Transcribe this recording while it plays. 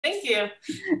Thank you. I'm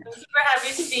super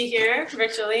happy to be here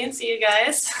virtually and see you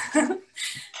guys.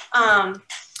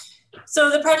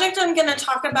 So the project I'm going to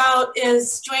talk about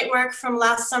is joint work from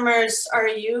last summer's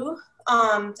RU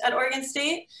at Oregon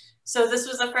State. So this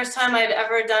was the first time I'd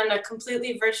ever done a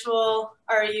completely virtual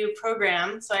RU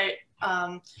program. So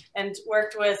and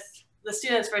worked with the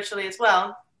students virtually as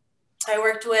well. I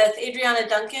worked with Adriana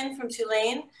Duncan from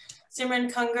Tulane,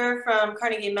 Simran Kungar from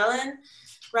Carnegie Mellon,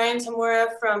 Ryan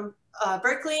Tamura from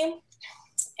Berkeley,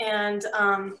 and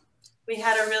we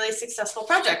had a really successful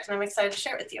project, and I'm excited to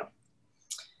share it with you.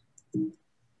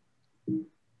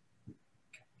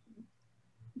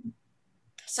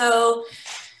 So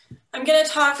I'm going to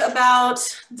talk about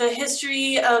the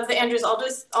history of the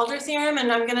Andrews-Alder theorem,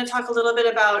 and I'm going to talk a little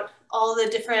bit about all the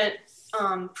different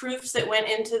proofs that went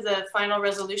into the final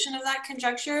resolution of that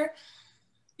conjecture,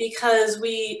 because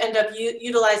we end up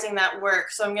utilizing that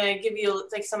work. So I'm going to give you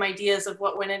like some ideas of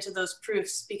what went into those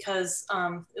proofs, because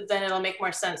then it'll make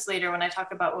more sense later when I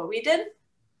talk about what we did.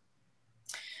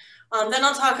 Then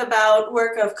I'll talk about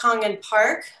work of Kong and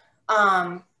Park,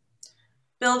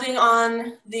 building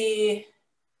on the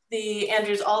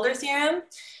Andrews-Alder theorem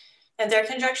and their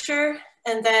conjecture,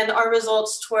 and then our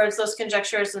results towards those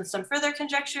conjectures and some further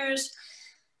conjectures.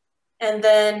 And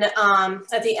then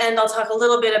at the end, I'll talk a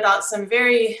little bit about some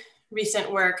very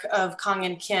recent work of Kong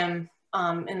and Kim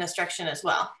in this direction as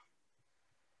well.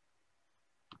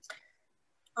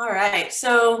 All right,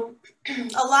 so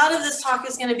a lot of this talk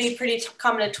is going to be pretty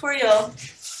combinatorial,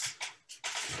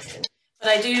 but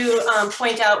I do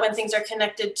point out when things are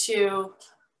connected to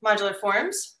modular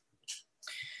forms.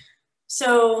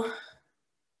 So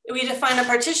we define a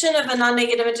partition of a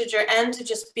non-negative integer n to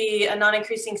just be a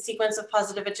non-increasing sequence of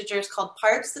positive integers called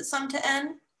parts that sum to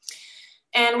n.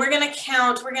 And we're going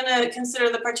to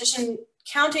consider the partition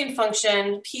counting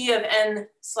function p of n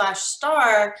slash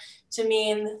star to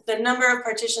mean the number of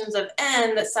partitions of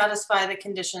n that satisfy the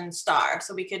condition star.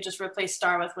 So we could just replace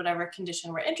star with whatever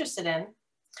condition we're interested in.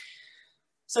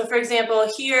 So for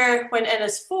example, here when n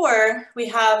is 4, we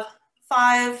have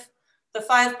the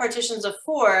 5 partitions of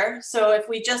 4. So if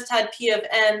we just had p of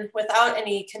n without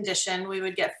any condition, we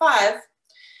would get 5.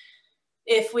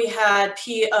 If we had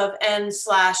p of n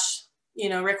slash,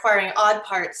 requiring odd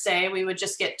parts, say, we would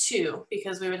just get 2,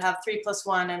 because we would have 3 plus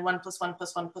 1 and 1 plus 1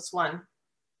 plus 1 plus 1.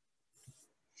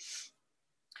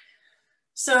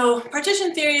 So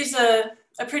partition theory is a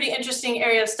pretty interesting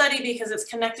area of study because it's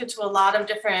connected to a lot of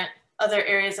different other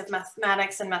areas of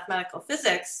mathematics and mathematical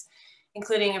physics,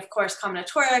 including, of course,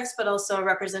 combinatorics, but also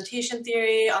representation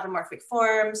theory, automorphic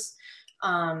forms.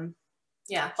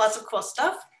 Yeah, lots of cool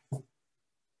stuff.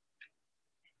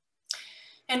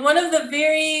 And one of the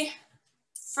very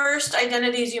first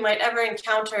identities you might ever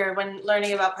encounter when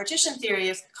learning about partition theory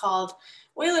is called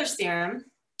Euler's theorem.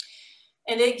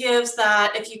 And it gives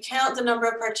that if you count the number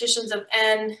of partitions of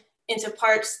n into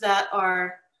parts that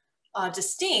are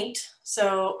distinct,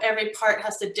 so every part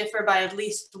has to differ by at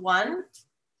least 1,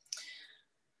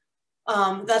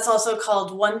 that's also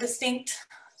called one distinct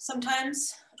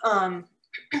sometimes,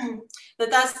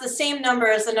 that's the same number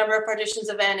as the number of partitions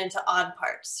of n into odd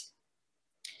parts.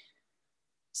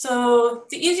 So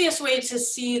the easiest way to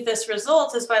see this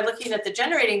result is by looking at the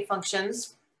generating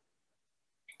functions.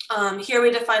 Here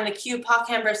we define the Q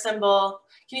Pochhammer symbol.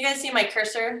 Can you guys see my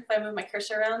cursor if I move my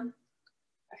cursor around?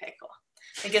 Okay, cool.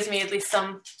 It gives me at least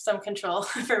some control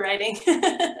for writing.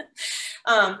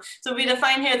 So we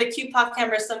define here the Q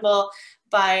Pochhammer symbol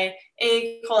by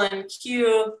A colon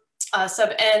Q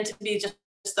sub n to be just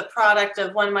the product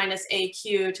of 1 minus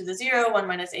AQ to the 0, 1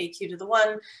 minus AQ to the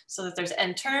 1, so that there's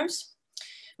n terms.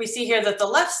 We see here that the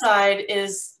left side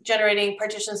is generating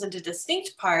partitions into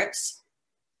distinct parts,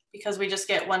 because we just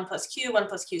get 1 plus q, 1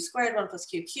 plus q squared, 1 plus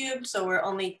q cubed, so we're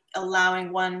only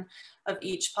allowing one of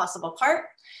each possible part.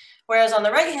 Whereas on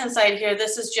the right-hand side here,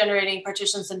 this is generating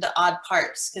partitions into odd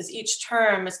parts, because each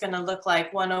term is going to look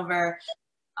like 1 over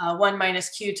 1 minus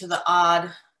q to the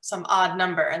odd, some odd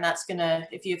number. And that's going to,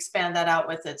 if you expand that out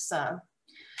with its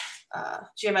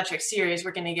geometric series,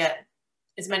 we're going to get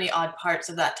as many odd parts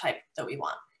of that type that we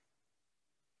want.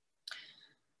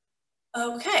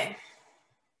 Okay.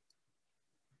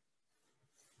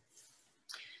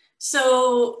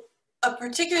 So a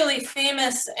particularly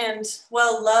famous and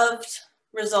well-loved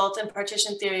result in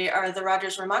partition theory are the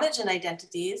Rogers-Ramanujan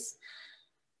identities.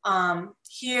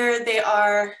 Here they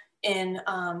are in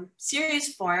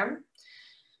series form.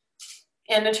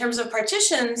 And in terms of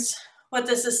partitions, what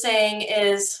this is saying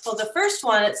is, well, the first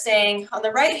one, it's saying on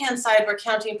the right-hand side, we're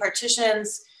counting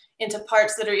partitions into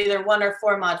parts that are either 1 or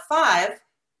 4 mod 5.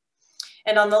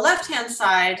 And on the left-hand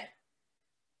side,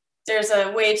 there's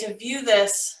a way to view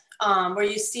this where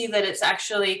you see that it's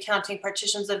actually counting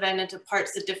partitions of n into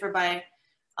parts that differ by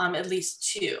at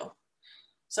least 2.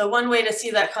 So one way to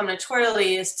see that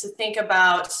combinatorially is to think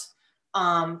about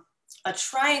a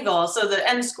triangle. So the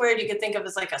n squared you could think of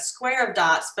as like a square of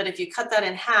dots, but if you cut that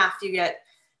in half, you get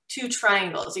 2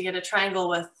 triangles. You get a triangle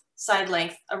with side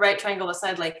length, a right triangle with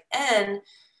side length n,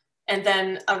 and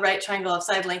then a right triangle of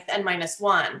side length n minus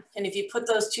 1. And if you put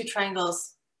those 2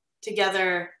 triangles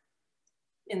together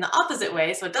in the opposite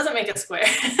way, so it doesn't make a square,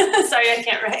 sorry, I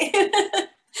can't write,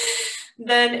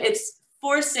 then it's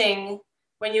forcing,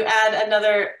 when you add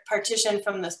another partition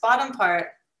from this bottom part,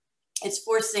 it's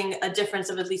forcing a difference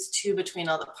of at least 2 between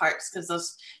all the parts, because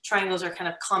those triangles are kind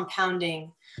of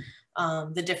compounding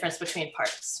the difference between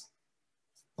parts.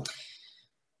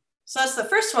 So that's the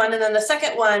first one. And then the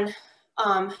second one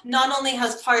not only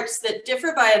has parts that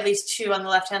differ by at least 2 on the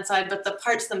left-hand side, but the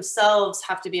parts themselves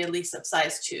have to be at least of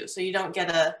size 2. So you don't get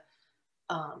a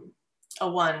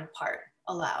 1 part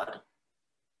allowed.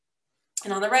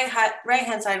 And on the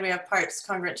right-hand side, we have parts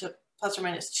congruent to plus or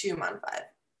minus 2 mod 5.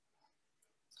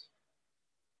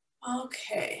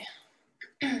 Okay.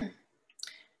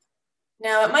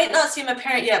 Now, it might not seem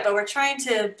apparent yet, but we're trying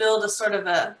to build a sort of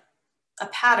a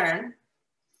pattern.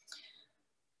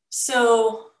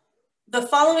 So the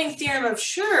following theorem of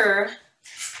Swisher,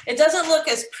 it doesn't look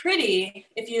as pretty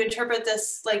if you interpret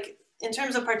this, like in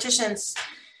terms of partitions,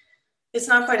 it's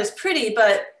not quite as pretty,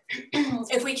 but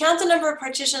if we count the number of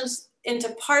partitions into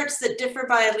parts that differ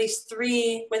by at least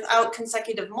 3 without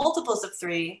consecutive multiples of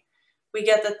 3, we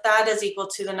get that that is equal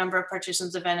to the number of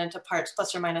partitions of n into parts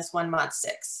plus or minus 1 mod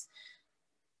 6.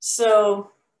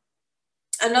 So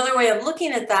another way of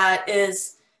looking at that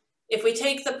is if we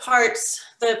take the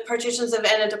partitions of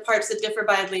n into parts that differ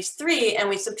by at least 3, and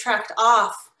we subtract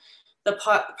off the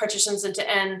partitions into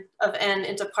n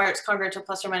into parts congruent to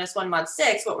plus or minus 1 mod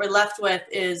 6, what we're left with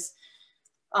is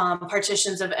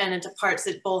partitions of n into parts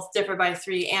that both differ by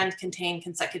 3 and contain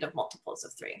consecutive multiples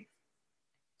of 3.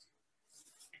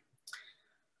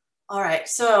 All right,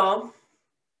 so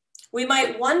we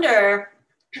might wonder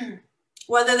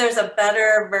whether there's a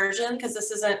better version, because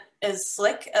this isn't as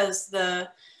slick as the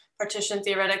partition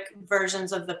theoretic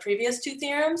versions of the previous 2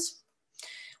 theorems.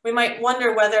 We might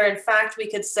wonder whether, in fact,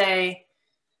 we could say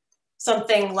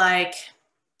something like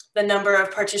the number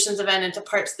of partitions of n into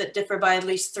parts that differ by at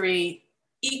least 3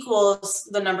 equals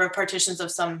the number of partitions of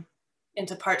some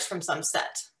into parts from some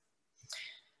set.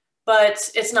 But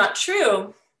it's not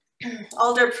true.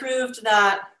 Alder proved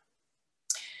that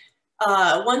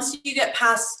once you get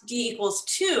past d equals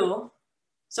 2,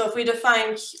 so if we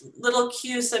define little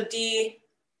q sub d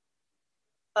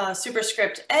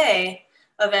superscript a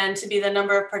of n to be the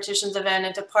number of partitions of n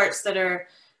into parts that are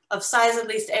of size at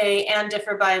least a and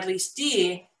differ by at least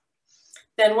d,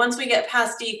 then once we get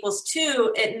past d equals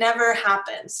 2, it never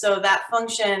happens. So that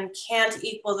function can't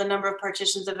equal the number of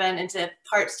partitions of n into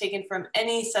parts taken from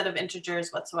any set of integers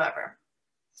whatsoever.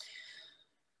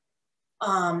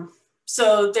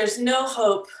 So there's no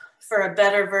hope for a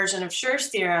better version of Schur's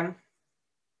theorem,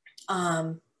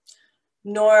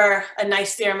 nor a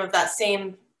nice theorem of that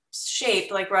same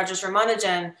shape like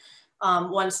Rogers-Ramanujan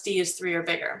once d is 3 or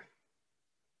bigger.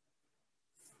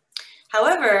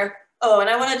 However, oh, and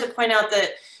I wanted to point out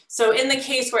that, so in the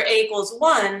case where a equals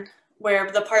 1,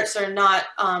 where the parts are not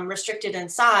restricted in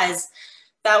size,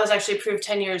 that was actually proved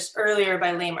 10 years earlier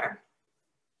by Lamer.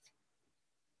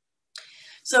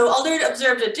 So Alder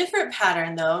observed a different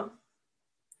pattern though.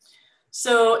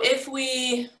 So if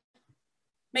we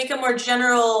make a more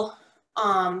general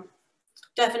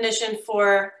definition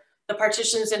for the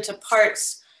partitions into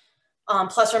parts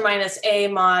plus or minus a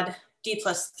mod d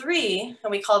plus 3,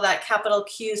 and we call that capital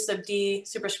Q sub d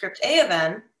superscript a of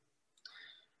n,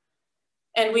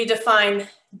 and we define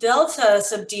delta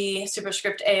sub d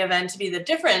superscript a of n to be the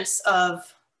difference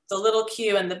of the little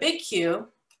q and the big Q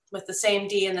with the same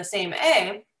d and the same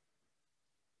a,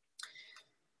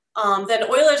 then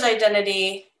Euler's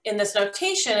identity in this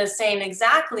notation is saying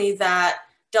exactly that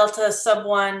delta sub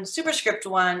 1 superscript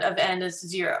 1 of n is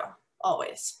 0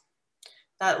 always.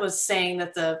 That was saying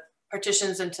that the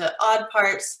partitions into odd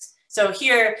parts. So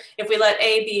here, if we let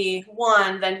a be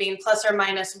 1, then being plus or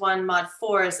minus 1 mod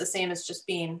 4 is the same as just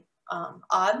being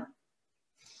odd.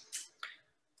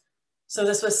 So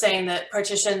this was saying that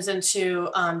partitions into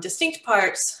distinct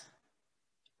parts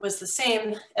was the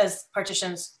same as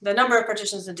partitions, the number of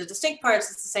partitions into distinct parts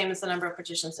is the same as the number of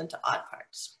partitions into odd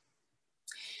parts.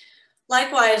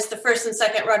 Likewise, the first and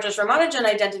second Rogers-Ramanujan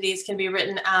identities can be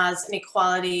written as an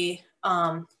equality,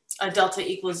 a delta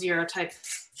equals 0 type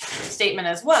statement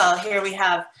as well. Here we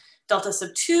have delta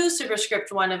sub 2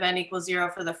 superscript 1 of n equals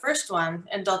 0 for the first one,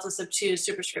 and delta sub 2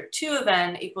 superscript 2 of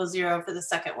n equals 0 for the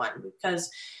second one, because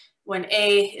when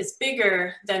A is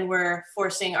bigger, then we're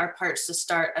forcing our parts to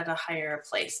start at a higher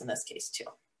place, in this case 2.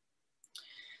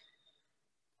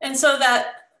 And so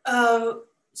that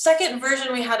second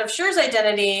version we had of Schur's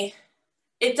identity,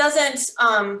 it doesn't,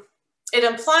 it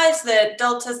implies that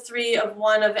delta 3 of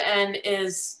 1 of n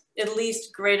is at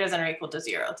least greater than or equal to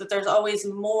 0, that there's always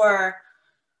more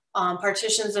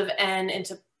partitions of n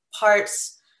into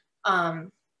parts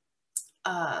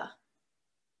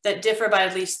that differ by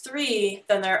at least 3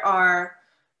 than there are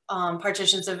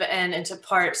partitions of n into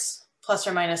parts plus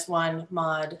or minus 1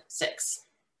 mod 6.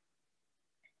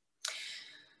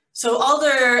 So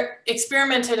Alder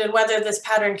experimented in whether this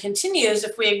pattern continues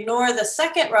if we ignore the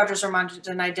second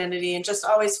Rogers-Ramanujan identity and just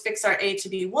always fix our A to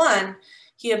be 1.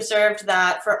 He observed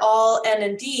that for all n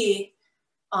and d,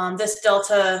 this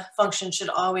delta function should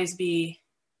always be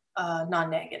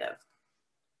non-negative.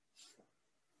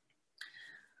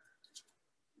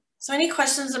 So any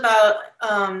questions about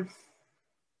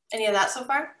any of that so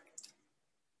far?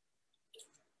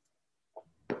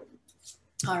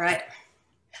 All right.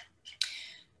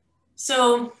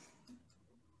 So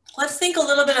let's think a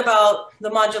little bit about the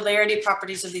modularity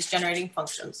properties of these generating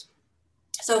functions.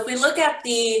 So if we look at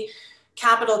the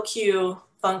capital Q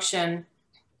function,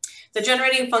 the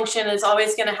generating function is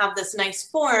always going to have this nice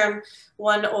form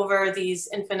 1 over these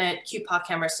infinite Q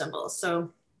Pochhammer symbols.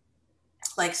 So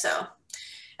like so.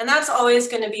 And that's always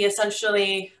going to be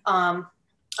essentially a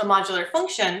modular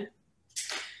function.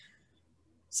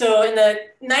 So in the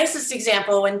nicest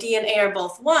example, when D and A are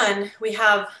both 1, we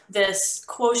have this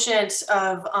quotient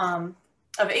of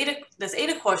eta, this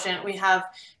eta quotient. We have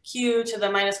Q to the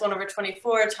minus 1 over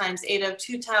 24 times eta of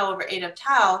 2 tau over eta of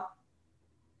tau,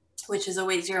 which is a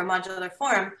weight 0 modular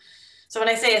form. So when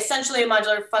I say essentially a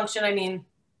modular function, I mean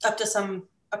up to some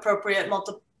appropriate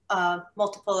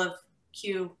multiple of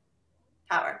Q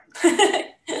power.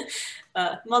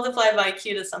 Multiplied by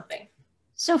Q to something.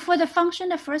 So for the function,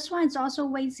 the first one is also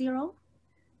weight 0?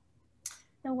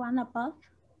 The one above?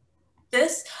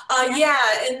 This? Yeah,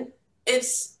 and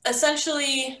it's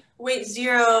essentially weight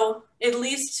 0, at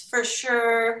least for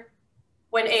sure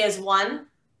when A is 1.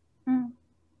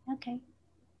 Okay.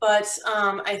 But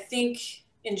I think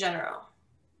in general.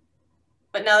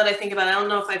 But now that I think about it, I don't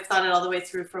know if I've thought it all the way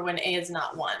through for when A is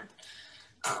not 1.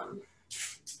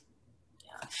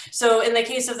 So in the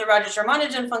case of the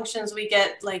Rogers-Ramanujan functions, we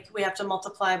get like, we have to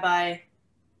multiply by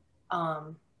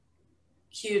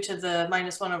Q to the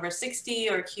minus 1 over 60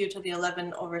 or Q to the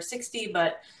 11 over 60,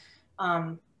 but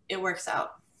it works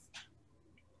out.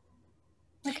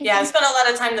 Okay. Yeah, I spent a lot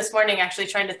of time this morning actually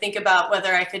trying to think about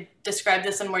whether I could describe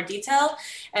this in more detail.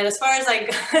 And as far as like,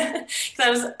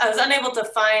 because I was unable to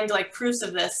find like proofs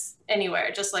of this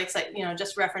anywhere, just like, you know,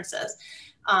 just references.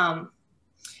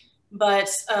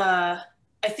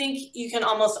 I think you can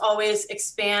almost always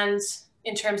expand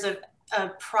in terms of a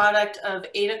product of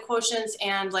eta quotients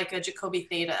and like a Jacobi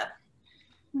theta.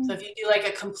 So if you do like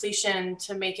a completion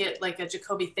to make it like a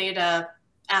Jacobi theta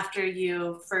after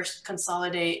you first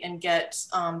consolidate and get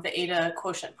the eta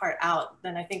quotient part out,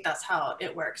 then I think that's how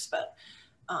it works, but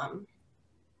I'm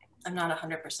not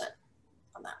 100%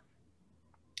 on that.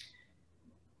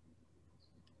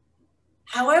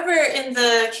 However, in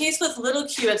the case with little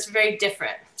q, it's very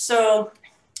different. So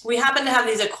we happen to have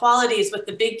these equalities with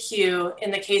the big Q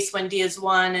in the case when D is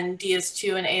 1 and D is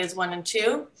 2 and A is 1 and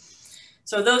 2.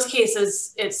 So those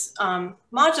cases, it's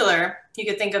modular. You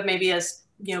could think of maybe as,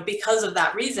 you know, because of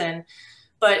that reason,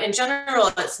 but in general,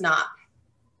 it's not.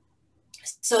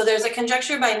 So there's a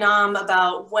conjecture by Nahm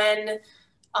about when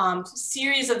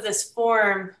series of this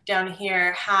form down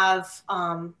here have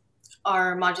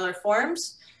are modular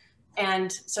forms.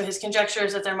 And so his conjecture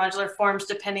is that they're modular forms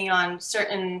depending on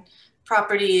certain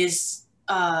properties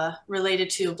related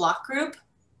to a block group.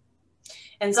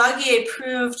 And Zagier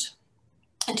proved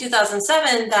in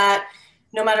 2007 that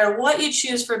no matter what you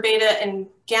choose for beta and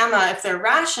gamma, if they're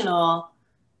rational,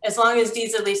 as long as D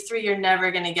is at least 3, you're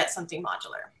never going to get something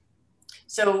modular.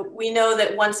 So we know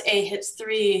that once A hits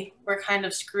 3, we're kind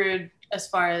of screwed as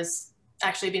far as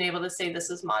actually being able to say this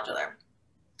is modular.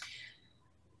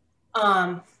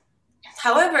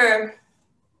 However,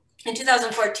 in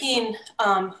 2014,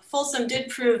 Folsom did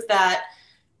prove that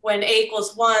when A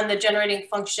equals 1, the generating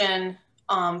function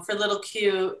for little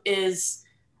q is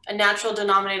a natural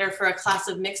denominator for a class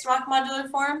of mixed Rock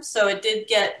modular forms. So it did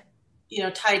get, you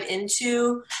know, tied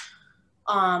into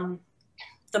the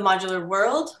modular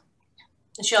world.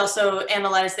 And she also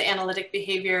analyzed the analytic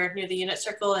behavior near the unit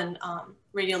circle and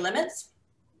radial limits.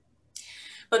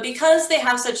 But because they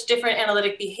have such different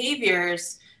analytic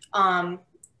behaviors,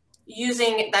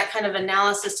 using that kind of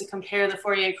analysis to compare the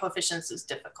Fourier coefficients is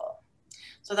difficult.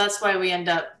 So that's why we end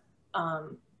up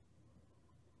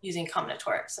using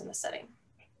combinatorics in this setting.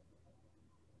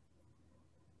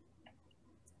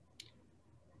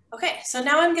 Okay, so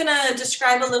now I'm gonna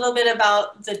describe a little bit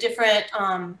about the different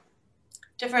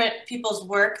people's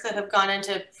work that have gone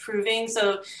into proving.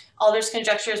 So Alder's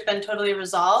conjecture has been totally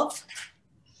resolved.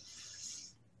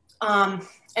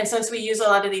 And since we use a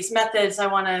lot of these methods, I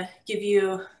wanna give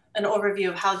you an overview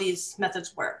of how these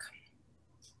methods work.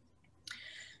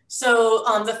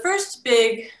 So the first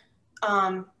big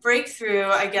breakthrough,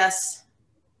 I guess,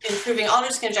 in proving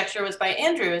Alder's conjecture was by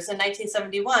Andrews in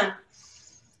 1971.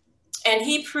 And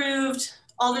he proved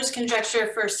Alder's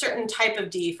conjecture for a certain type of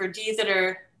D, for D that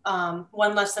are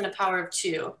 1 less than a power of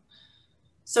 2.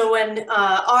 So when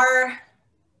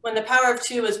the power of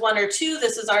 2 is 1 or 2,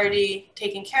 this is already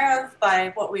taken care of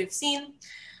by what we've seen.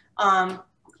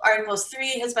 R equals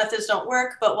 3, his methods don't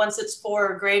work, but once it's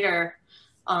 4 or greater,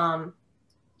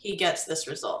 he gets this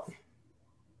result.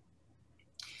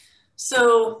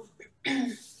 So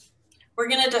we're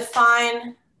going to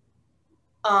define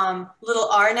little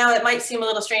r. Now, it might seem a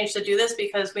little strange to do this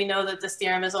because we know that this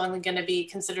theorem is only going to be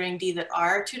considering D that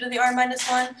are 2 to the r minus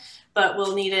 1, but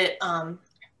we'll need it a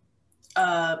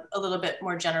little bit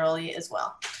more generally as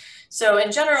well. So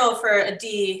in general, for a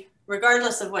D,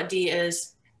 regardless of what D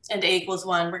is, and A equals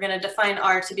 1, we're going to define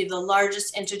r to be the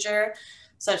largest integer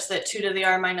such that 2 to the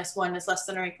r minus 1 is less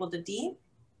than or equal to D.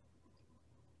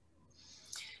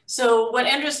 So what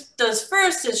Andrews does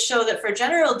first is show that for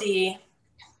general D,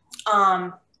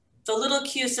 the little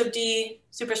q sub D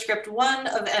superscript 1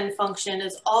 of n function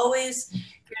is always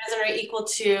greater than or equal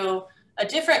to a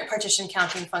different partition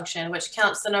counting function, which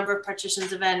counts the number of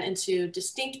partitions of n into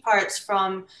distinct parts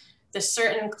from the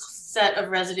certain set of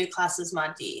residue classes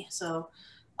mod D. So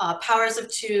powers of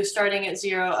 2 starting at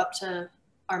 0 up to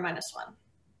r minus 1.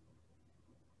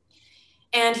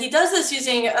 And he does this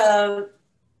using a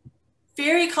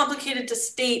very complicated to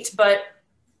state, but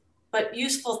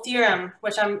useful theorem,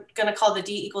 which I'm going to call the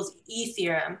D equals E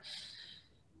theorem.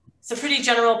 It's a pretty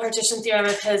general partition theorem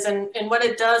of his, and what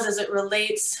it does is it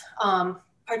relates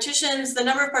partitions, the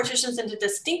number of partitions into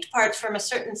distinct parts from a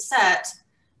certain set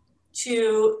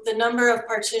to the number of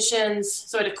partitions,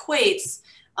 so it equates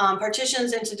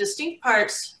partitions into distinct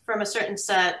parts from a certain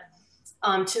set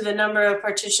to the number of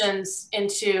partitions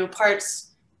into parts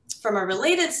from a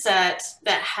related set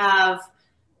that have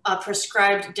a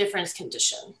prescribed difference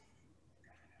condition.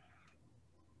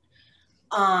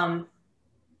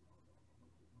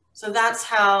 So that's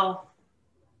how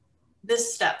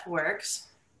this step works.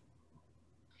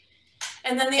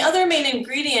 And then the other main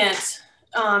ingredient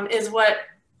is what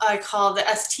I call the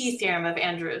ST theorem of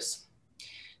Andrews.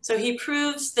 So he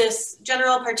proves this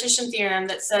general partition theorem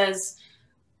that says,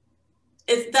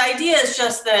 the idea is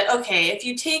just that, okay, if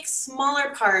you take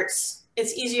smaller parts,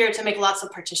 it's easier to make lots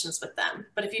of partitions with them.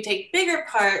 But if you take bigger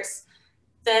parts,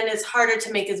 then it's harder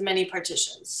to make as many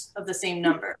partitions of the same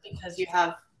number because you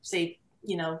have, say,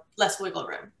 less wiggle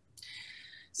room.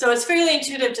 So it's fairly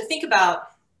intuitive to think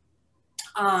about.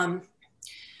 But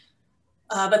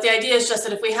the idea is just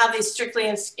that if we have these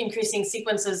strictly increasing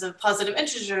sequences of positive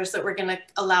integers that we're going to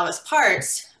allow as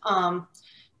parts,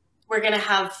 we're going to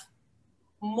have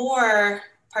more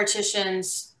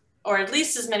partitions, or at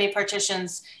least as many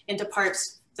partitions into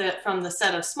parts from the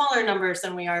set of smaller numbers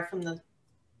than we are from the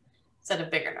set of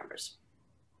bigger numbers.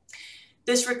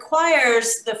 This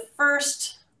requires that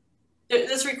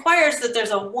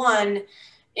there's a 1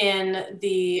 in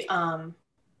the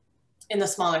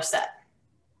smaller set.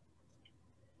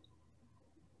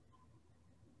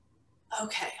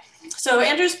 Okay, so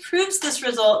Andrews proves this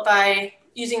result by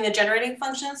using the generating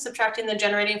functions, subtracting the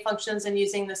generating functions and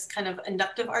using this kind of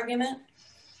inductive argument.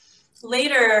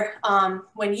 Later,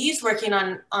 when Yi's working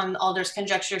on Alder's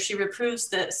conjecture, she reproves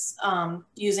this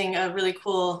using a really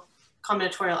cool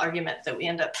combinatorial argument that we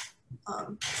end up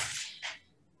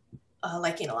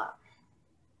liking a lot.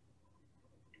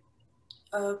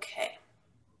 Okay.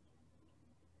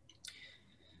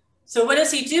 So what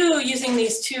does he do using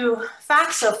these two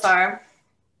facts so far?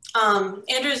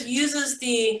 Andrews uses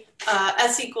the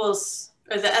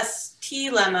the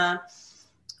ST lemma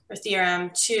or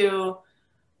theorem to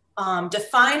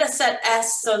define a set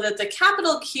S so that the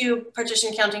capital Q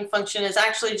partition counting function is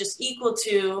actually just equal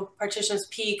to partitions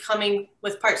P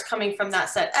with parts coming from that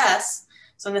set S.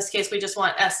 So in this case, we just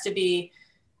want S to be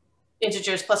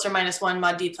integers plus or minus 1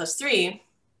 mod D plus 3.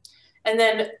 And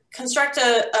then construct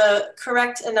a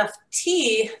correct enough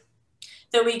T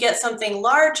that we get something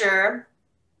larger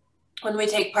when we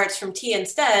take parts from T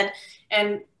instead.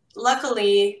 And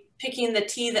luckily, picking the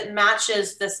T that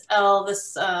matches this L,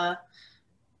 this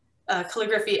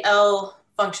calligraphy L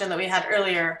function that we had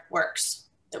earlier works,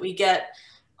 that we get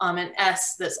an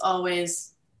S that's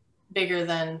always bigger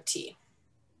than T.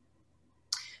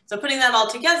 So putting that all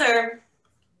together,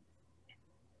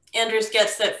 Andrews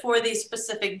gets that for these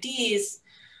specific Ds,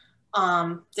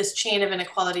 this chain of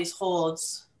inequalities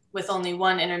holds with only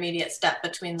one intermediate step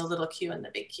between the little q and the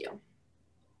big Q.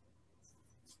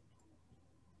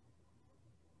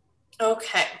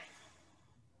 Okay.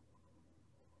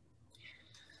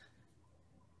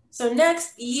 So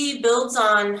next, Yi builds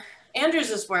on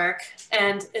Andrews's work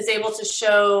and is able to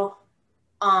show,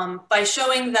 by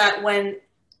showing that when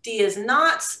D is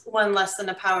not 1 less than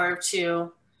a power of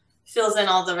 2, fills in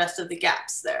all the rest of the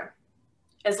gaps there,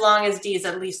 as long as D is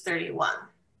at least 31.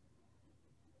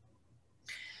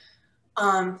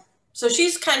 So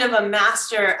she's kind of a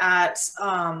master at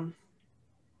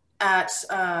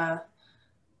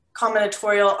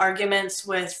combinatorial arguments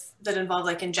that involve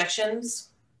like injections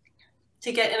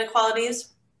to get inequalities.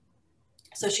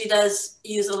 So she does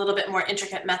use a little bit more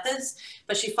intricate methods,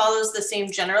 but she follows the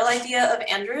same general idea of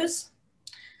Andrews.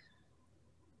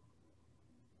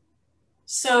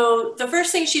 So the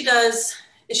first thing she does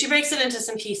is she breaks it into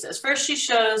some pieces. First, she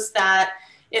shows that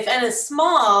if n is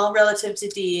small relative to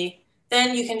D,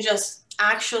 then you can just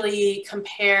actually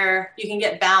compare, you can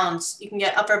get bounds, you can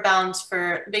get upper bounds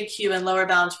for big Q and lower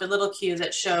bounds for little q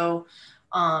that show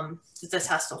that this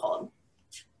has to hold.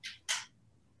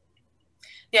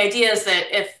 The idea is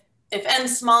that if n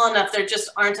is small enough, there just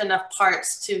aren't enough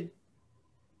parts to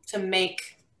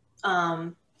make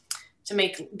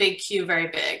big Q very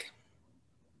big.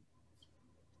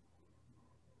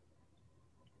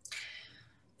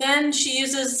 Then she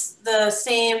uses the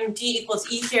same D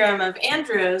equals E theorem of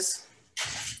Andrews,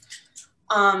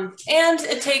 and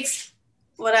it takes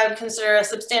what I would consider a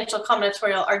substantial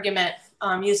combinatorial argument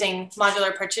using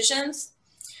modular partitions.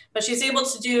 But she's able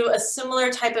to do a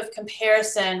similar type of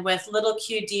comparison with little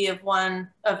qd of 1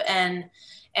 of n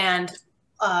and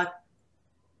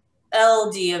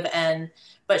ld of n,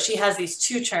 but she has these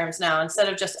two terms now. Instead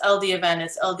of just ld of n,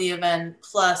 it's ld of n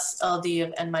plus ld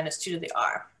of n minus 2 to the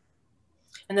r.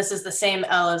 And this is the same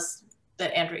L as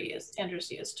that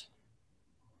Andrews used.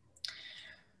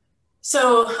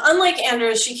 So unlike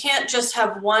Andrews, she can't just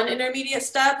have one intermediate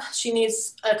step. She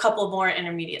needs a couple more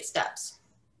intermediate steps.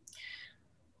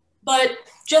 But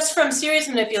just from series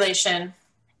manipulation,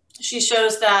 she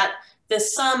shows that the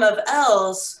sum of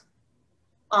L's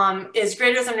is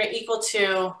greater than or equal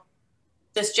to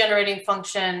this generating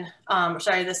function,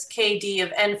 this kd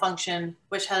of n function,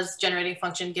 which has generating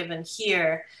function given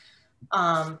here.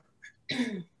 And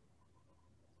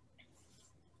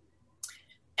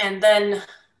then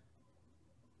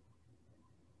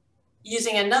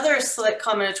using another slick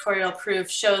combinatorial proof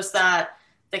shows that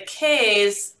the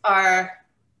k's are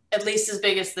at least as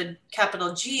big as the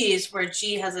capital G's, where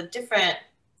G has a different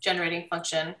generating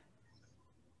function.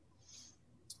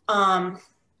 I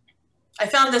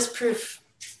found this proof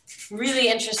really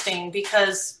interesting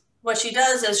because what she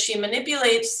does is she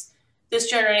manipulates this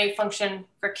generating function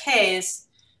for k's,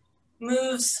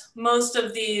 moves most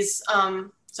of these,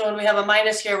 so when we have a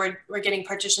minus here, we're getting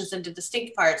partitions into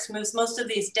distinct parts, moves most of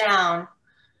these down,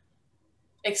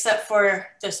 except for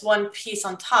this one piece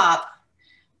on top.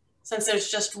 Since there's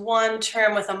just one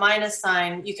term with a minus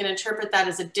sign, you can interpret that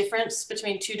as a difference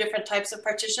between two different types of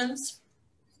partitions,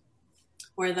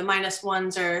 where the minus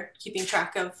ones are keeping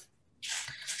track of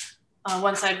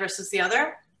one side versus the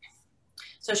other.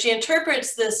 So she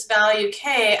interprets this value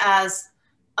k as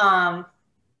the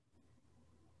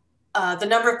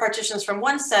number of partitions from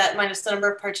one set minus the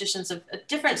number of partitions of a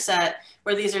different set,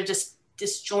 where these are just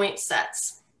disjoint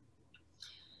sets.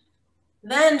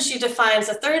 Then she defines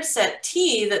a third set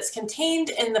T that's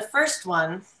contained in the first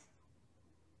one,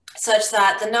 such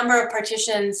that the number of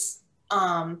partitions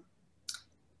in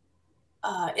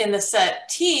the set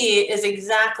T is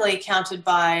exactly counted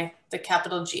by the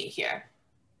capital G here.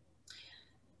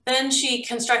 Then she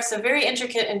constructs a very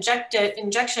intricate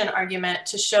injection argument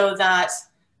to show that,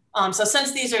 so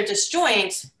since these are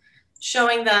disjoint,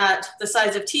 showing that the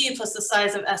size of T plus the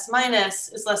size of S minus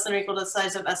is less than or equal to the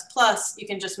size of S plus, you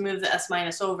can just move the S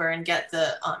minus over and get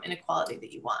the inequality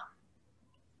that you want.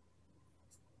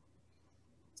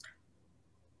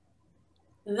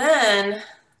 Then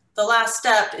the last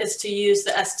step is to use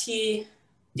the ST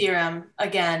theorem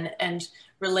again and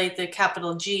relate the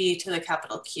capital G to the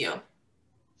capital Q.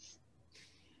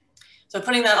 So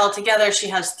putting that all together, she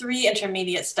has 3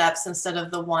 intermediate steps instead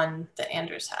of the one that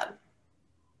Andrews had.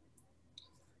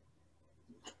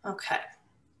 Okay.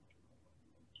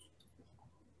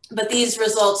 But these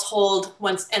results hold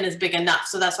once n is big enough.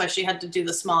 So that's why she had to do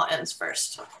the small n's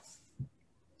first.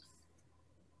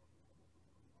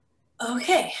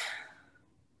 Okay.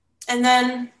 And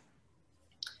then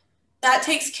that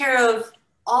takes care of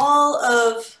all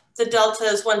of the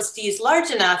deltas once d is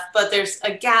large enough, but there's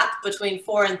a gap between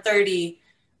 4 and 30,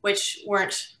 which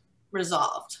weren't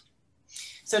resolved.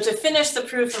 So to finish the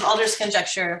proof of Alder's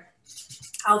conjecture,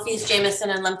 Alfies, Jamison,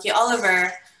 and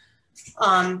Lemke-Oliver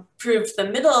proved the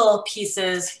middle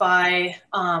pieces by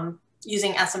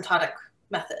using asymptotic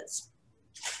methods.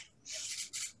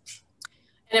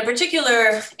 And in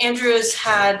particular, Andrews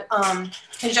had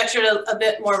conjectured a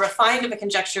bit more refined of a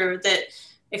conjecture that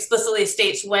explicitly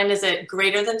states when is it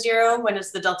greater than 0, when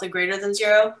is the delta greater than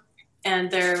 0,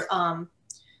 and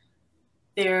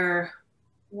their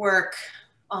work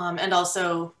and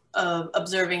also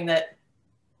observing that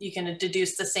you can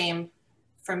deduce the same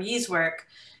from Yee's work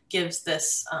gives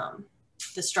this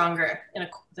stronger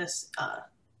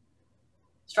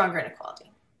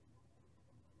inequality.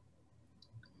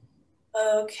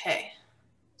 Okay,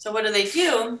 so what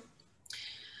do?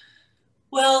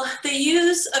 Well, they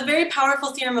use a very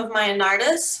powerful theorem of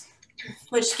Maynardus,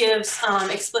 which gives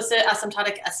explicit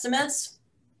asymptotic estimates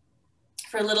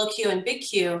for little q and big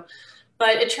Q.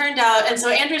 But it turned out, and so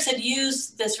Andrews had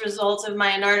used this result of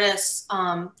Maynardus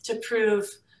to prove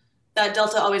that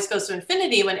delta always goes to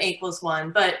infinity when a equals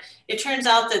 1. But it turns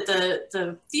out that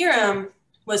the theorem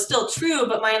was still true,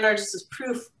 but Maynardus's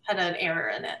proof had an error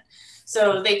in it.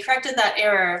 So they corrected that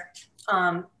error.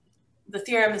 The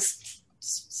theorem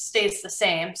stays the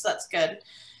same, so that's good.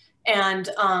 And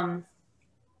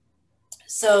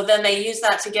so then they used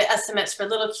that to get estimates for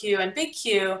little q and big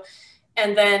Q,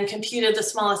 and then computed the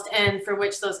smallest n for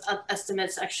which those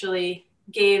estimates actually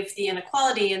gave the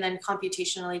inequality, and then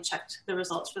computationally checked the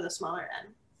results for the smaller n.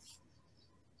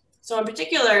 So in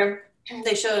particular,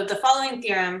 they showed the following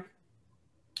theorem,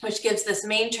 which gives this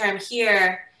main term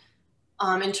here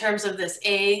in terms of this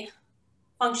a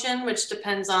function, which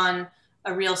depends on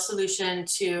a real solution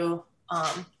to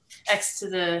x to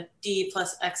the d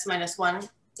plus x minus 1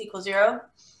 equals 0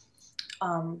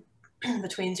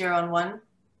 between 0 and 1.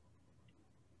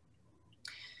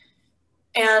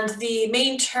 And the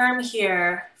main term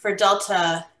here for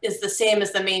delta is the same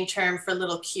as the main term for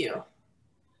little q.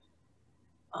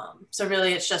 So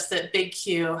really it's just that big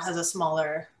Q has a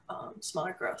smaller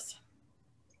growth.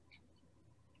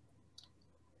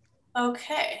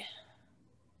 Okay.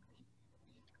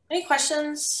 Any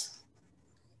questions?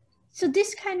 So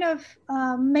this kind of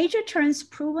major terms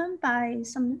proven by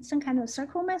some kind of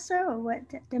circle method, or what?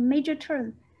 The major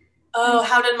term? Oh,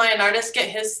 how did Maynardus get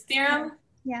his theorem?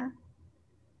 Yeah.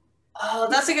 Oh,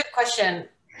 that's a good question.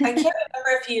 I can't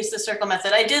remember if he used the circle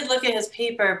method. I did look at his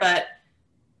paper, but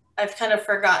I've kind of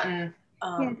forgotten.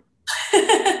 Yeah.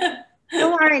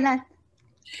 Don't worry,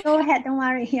 go ahead, don't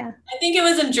worry, yeah. I think it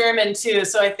was in German too,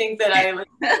 so I think that I was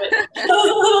a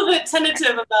little bit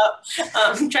tentative about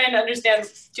trying to understand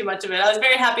too much of it. I was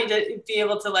very happy to be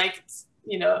able to, like,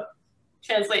 you know,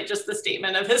 translate just the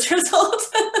statement of his result.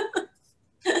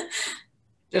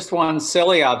 Just one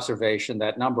silly observation,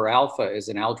 that number alpha is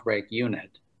an algebraic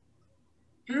unit.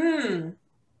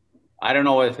 I don't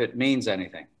know if it means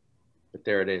anything, but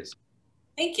there it is.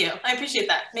 Thank you. I appreciate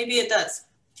that. Maybe it does.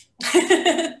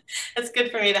 It's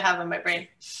good for me to have in my brain.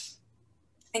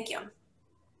 Thank you.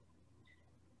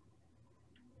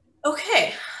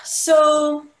 Okay,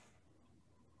 so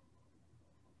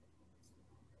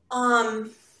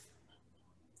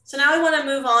so now I want to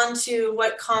move on to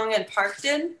what Kong and Park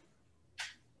did.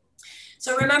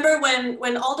 So remember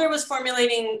when Alder was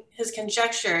formulating his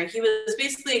conjecture, he was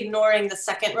basically ignoring the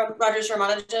second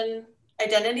Rogers-Ramanujan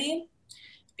identity,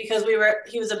 because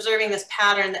he was observing this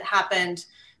pattern that happened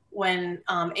when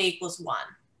a equals 1.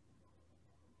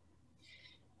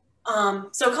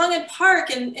 So Kong and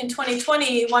Park in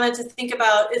 2020 wanted to think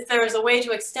about if there was a way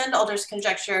to extend Alder's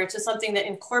conjecture to something that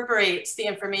incorporates the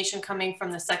information coming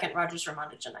from the second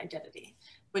Rogers-Ramanujan identity,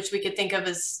 which we could think of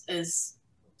as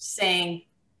saying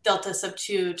delta sub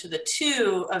 2 to the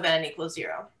 2 of n equals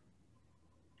 0.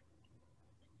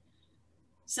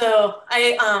 So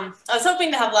I was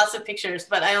hoping to have lots of pictures,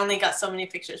 but I only got so many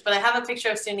pictures. But I have a picture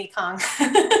of Suni Kong.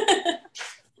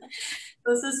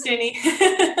 This is Suni.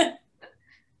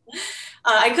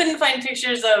 I couldn't find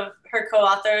pictures of her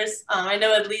co-authors. I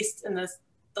know at least in the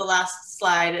last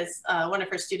slide is one of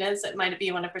her students. It might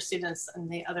be one of her students and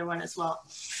the other one as well.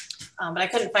 But I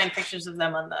couldn't find pictures of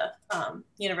them on the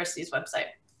university's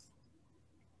website.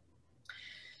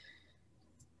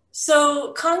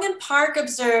 So Kong and Park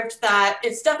observed that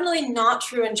it's definitely not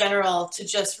true in general to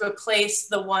just replace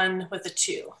the 1 with a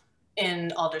 2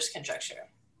 in Alder's conjecture.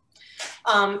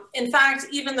 In fact,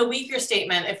 even the weaker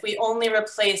statement, if we only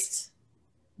replaced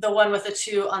the one with a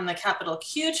 2 on the capital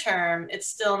Q term, it's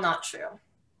still not true.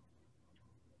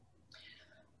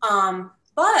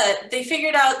 But they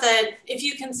figured out that if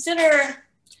you consider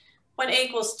when a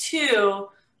equals 2,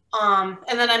 and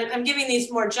then I'm giving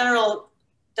these more general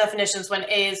definitions when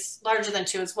a is larger than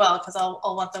 2 as well, because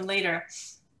I'll want them later.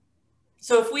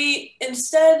 So if we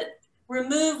instead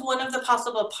remove one of the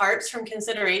possible parts from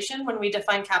consideration when we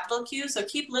define capital Q, so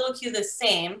keep little q the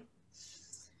same,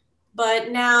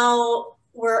 but now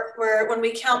when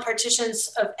we count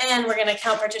partitions of n, we're going to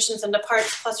count partitions into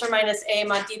parts plus or minus a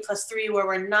mod d plus 3, where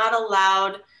we're not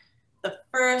allowed the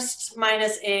first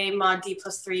minus a mod d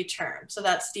plus 3 term. So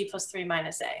that's d plus 3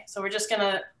 minus a. So we're just going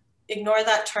to ignore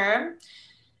that term.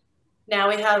 Now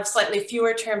we have slightly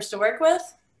fewer terms to work with.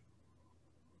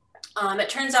 It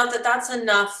turns out that that's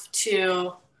enough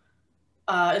to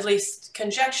at least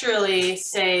conjecturally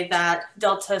say that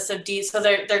delta sub d, so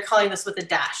they're calling this with a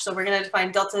dash. So we're going to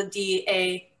define delta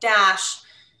dA dash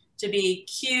to be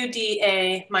q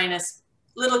dA minus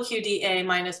little q dA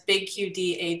minus big Q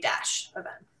dA dash of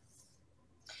n.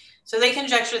 So they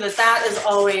conjecture that that is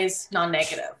always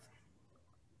non-negative.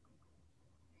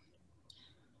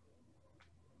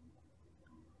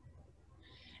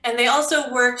 And they also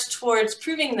worked towards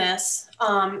proving this.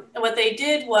 And what they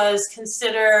did was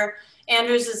consider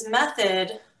Andrews'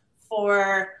 method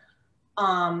for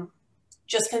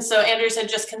so Andrews had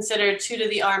just considered 2 to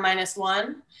the r minus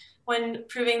 1 when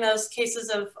proving those cases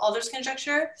of Alder's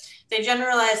conjecture. They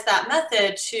generalized that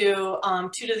method to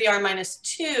 2 to the r minus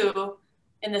 2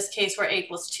 in this case where a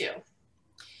equals 2.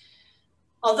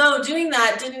 Although doing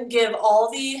that didn't give all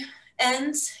the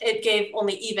ends, it gave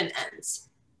only even ends.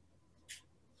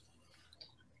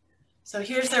 So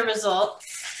here's their result.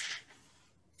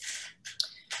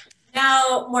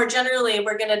 Now, more generally,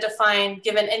 we're going to define,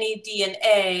 given any d and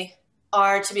a,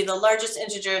 r to be the largest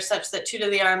integer such that 2 to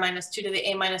the r minus 2 to the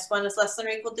a minus 1 is less than or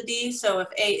equal to d. So if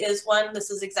a is 1, this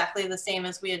is exactly the same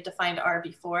as we had defined r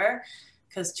before,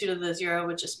 because 2 to the 0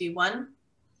 would just be 1.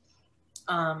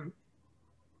 And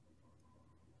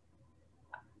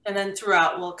then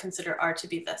throughout, we'll consider r to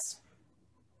be this.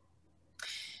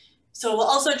 So we'll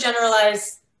also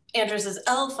generalize Andrews'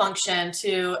 L function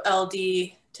to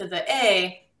LD to the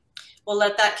A. We'll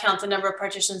let that count the number of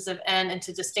partitions of n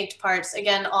into distinct parts.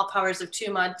 Again, all powers of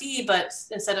 2 mod d, but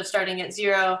instead of starting at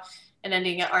 0 and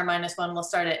ending at r minus 1, we'll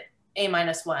start at a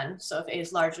minus 1. So if a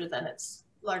is larger, then it's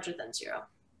larger than 0.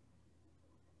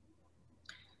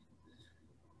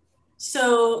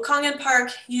 So Kong and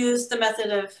Park used the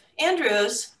method of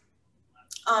Andrews.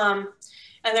 And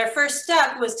their first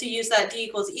step was to use that d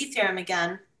equals e theorem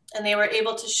again. And they were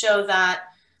able to show that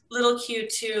little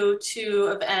q2, 2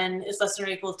 of n is less than or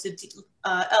equal to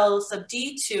L sub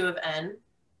d2 of n.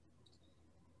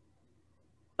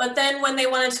 But then when they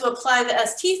wanted to apply the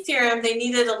ST theorem, they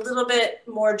needed a little bit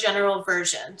more general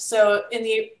version. So in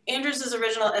the Andrews'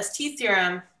 original ST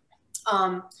theorem,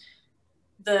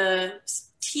 the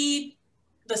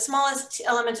smallest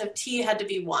element of t had to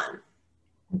be 1.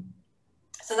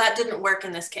 So that didn't work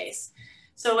in this case.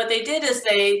 So what they did is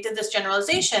they did this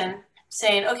generalization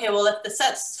saying, okay, well, if the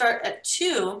sets start at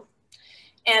 2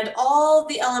 and all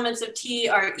the elements of t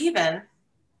are even,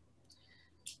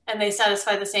 and they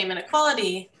satisfy the same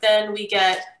inequality, then we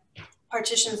get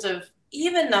partitions of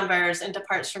even numbers into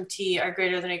parts from t are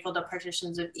greater than or equal to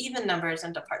partitions of even numbers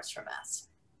into parts from S.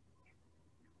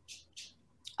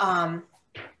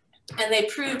 And they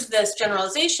proved this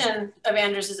generalization of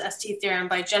Andrews' ST theorem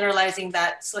by generalizing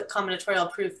that slick combinatorial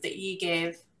proof that Yi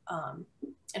gave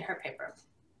in her paper.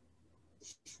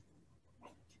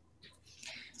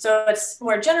 So it's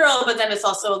more general, but then it's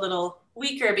also a little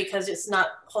weaker because it's not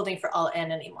holding for all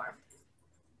n anymore.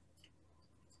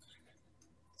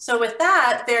 So with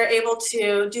that, they're able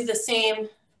to do the same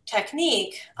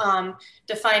technique,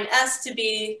 define S to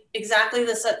be exactly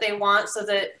the set they want so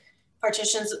that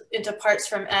partitions into parts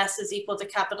from S is equal to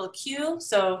capital Q.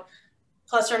 So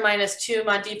plus or minus 2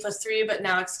 mod d plus 3, but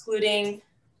now excluding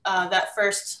that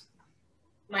first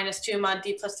minus 2 mod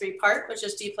d plus 3 part, which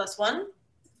is d plus 1.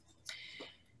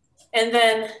 And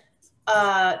then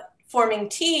forming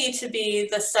T to be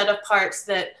the set of parts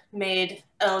that made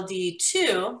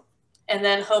LD2, and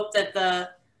then hope that the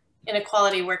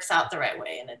inequality works out the right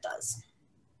way, and it does.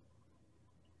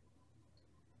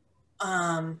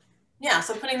 Yeah,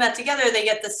 so putting that together, they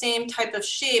get the same type of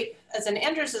shape as in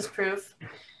Andrews' proof,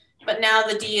 but now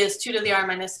the D is 2 to the r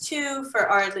minus 2 for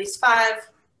r at least 5,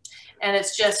 and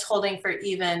it's just holding for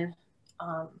even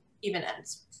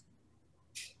ends.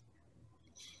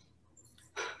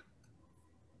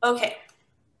 Okay,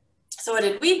 so what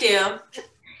did we do?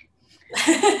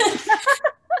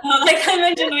 Like I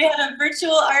mentioned, we had a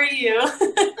virtual RU.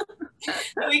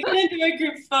 We couldn't do a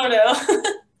group photo.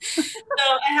 So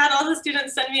I had all the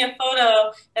students send me a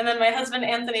photo, and then my husband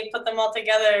Anthony put them all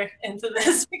together into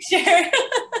this picture.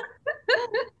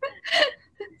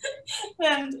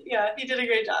 And yeah, he did a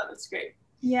great job. It's great.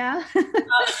 Yeah.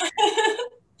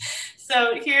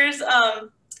 So here's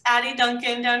Addie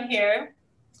Duncan down here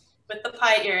with the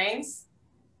pie earrings.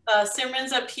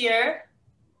 Simran's up here,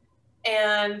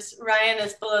 and Ryan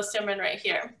is below Simran right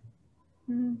here.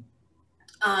 Mm.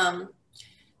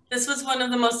 This was one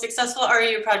of the most successful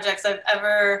RU projects I've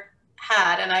ever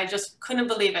had, and I just couldn't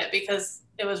believe it because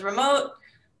it was remote.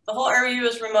 The whole RU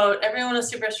was remote. Everyone was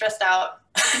super stressed out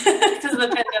because of the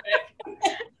pandemic.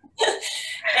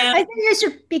 And I think you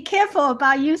should be careful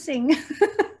about using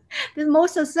the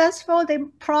most successful. They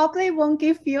probably won't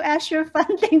give you extra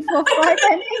funding for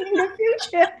bartending in the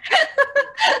future.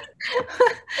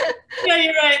 Yeah,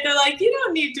 you're right. They're like, you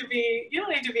don't need to be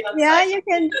on Yeah, site. you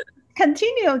can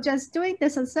continue just doing the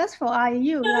successful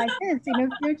RU like this in the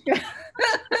future.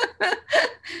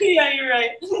 Yeah, you're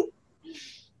right.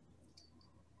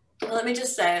 Well, let me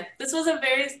just say, this was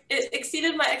it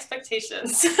exceeded my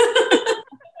expectations.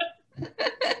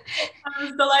 I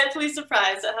was delightfully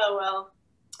surprised at how well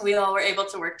we all were able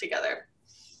to work together.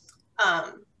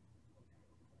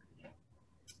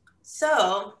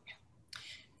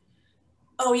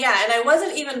 Oh yeah, and I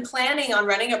wasn't even planning on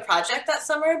running a project that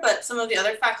summer, but some of the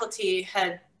other faculty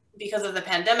had, because of the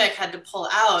pandemic, had to pull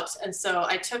out. And so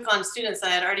I took on students that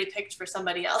I had already picked for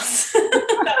somebody else. That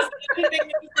was the thing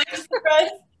that was like a surprise.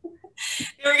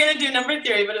 We were gonna do number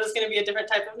theory, but it was gonna be a different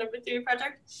type of number theory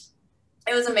project.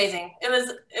 It was amazing. It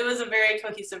was a very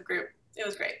cohesive group. It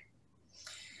was great.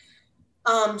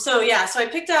 So I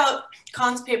picked out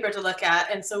Kahn's paper to look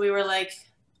at, and so we were like,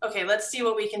 okay, let's see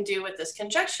what we can do with this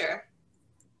conjecture.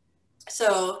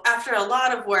 So after a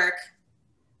lot of work,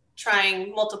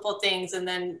 trying multiple things, and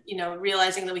then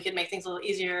realizing that we could make things a little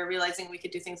easier, realizing we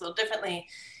could do things a little differently,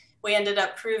 we ended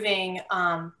up proving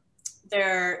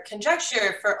their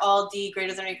conjecture for all d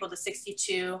greater than or equal to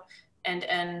 62 and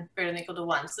n greater than or equal to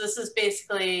 1. So this is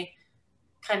basically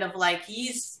kind of like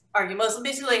Yee's argument. It's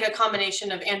basically like a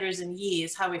combination of Andrews and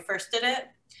Yee's, how we first did it.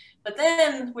 But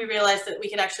then we realized that we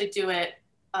could actually do it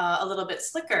a little bit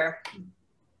slicker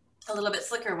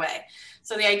way.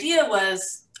 So the idea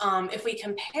was if we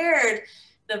compared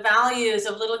the values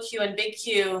of little q and big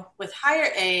Q with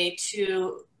higher A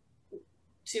to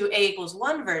A equals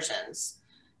 1 versions,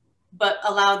 but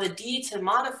allow the D to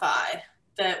modify,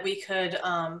 that we could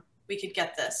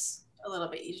get this a little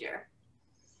bit easier.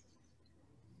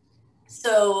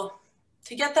 So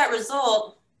to get that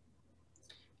result,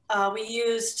 we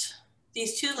used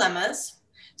these two lemmas.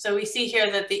 So we see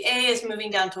here that the A is moving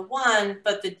down to 1,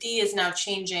 but the D is now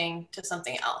changing to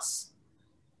something else.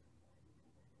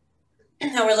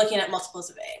 Now we're looking at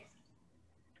multiples of A.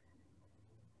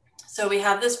 So we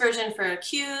have this version for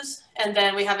Q's, and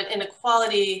then we have an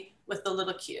inequality with the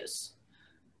little q's,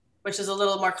 which is a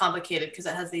little more complicated because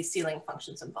it has these ceiling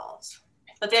functions involved.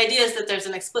 But the idea is that there's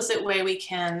an explicit way we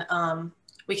can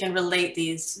relate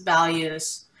these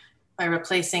values by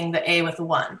replacing the A with a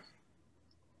 1.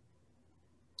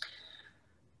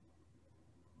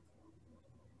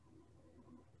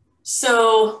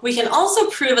 So we can also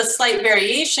prove a slight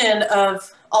variation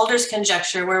of Alder's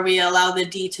conjecture where we allow the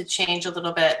D to change a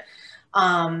little bit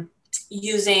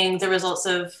using the results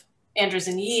of Andrews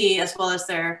and Yee as well as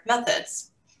their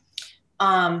methods.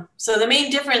 So the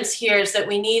main difference here is that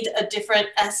we need a different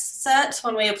S set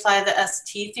when we apply the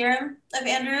ST theorem of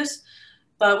Andrews,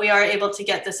 but we are able to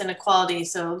get this inequality.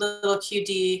 So little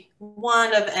qd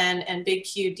 1 of n and big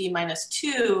Q d minus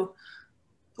 2,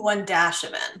 1 dash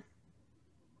of n.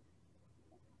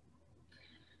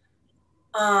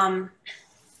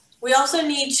 We also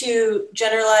need to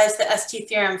generalize the ST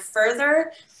theorem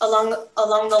further along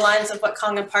the lines of what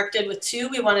Kang and Park did with 2.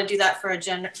 We want to do that for a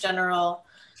general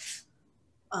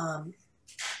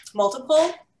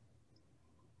multiple.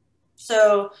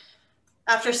 So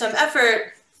after some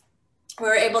effort, we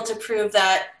were able to prove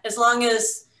that as long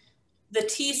as the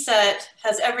T set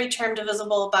has every term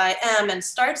divisible by m and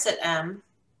starts at m,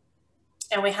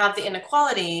 and we have the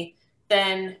inequality,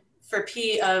 then for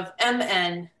P of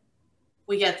mn,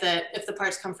 we get that if the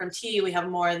parts come from T, we have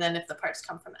more than if the parts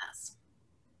come from S.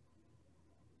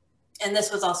 And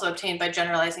this was also obtained by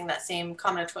generalizing that same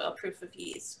combinatorial proof of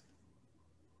Yee's.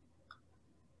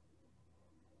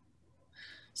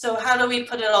 So how do we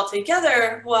put it all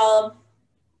together? Well,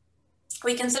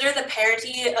 we consider the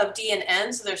parity of D and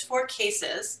N. So there's 4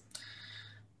 cases.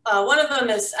 One of them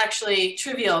is actually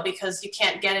trivial because you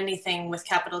can't get anything with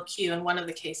capital Q in one of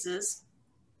the cases.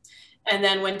 And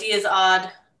then when D is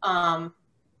odd,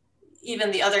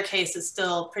 even the other case is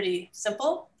still pretty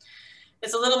simple.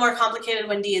 It's a little more complicated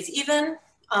when D is even,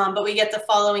 but we get the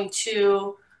following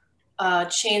two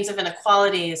chains of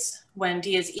inequalities when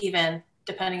D is even,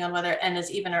 depending on whether n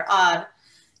is even or odd,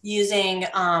 using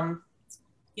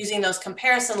those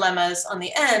comparison lemmas on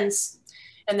the ends,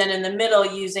 and then in the middle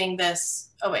using this,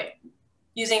 so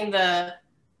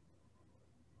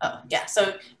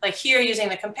like here using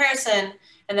the comparison,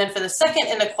 and then for the second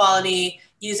inequality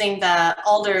using the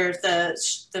Alder, the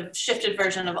shifted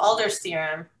version of Alder's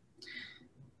theorem,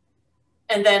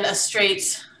 and then a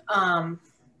straight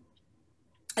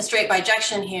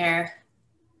bijection here.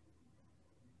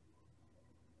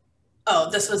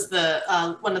 Oh, this was the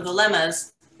one of the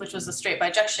lemmas, which was the straight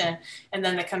bijection, and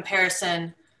then the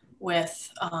comparison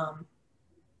with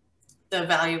the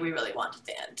value we really want at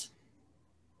the end.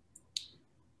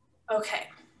 Okay.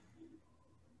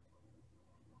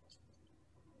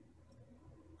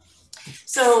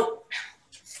 So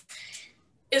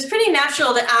it was pretty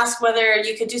natural to ask whether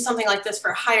you could do something like this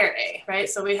for higher A, right?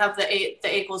 So we have the A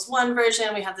equals 1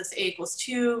 version, we have this A equals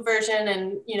 2 version,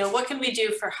 and what can we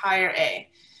do for higher A?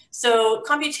 So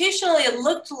computationally, it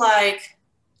looked like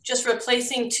just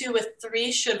replacing 2 with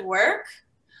 3 should work.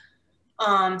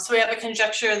 So we have a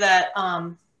conjecture that,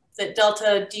 that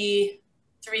delta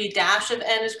D3 dash of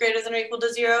n is greater than or equal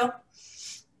to 0,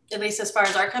 at least as far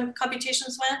as our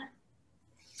computations went.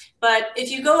 But if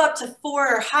you go up to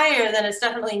 4 or higher, then it's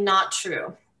definitely not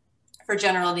true for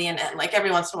general D and n. Like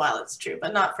every once in a while it's true,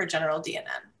 but not for general D and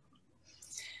n.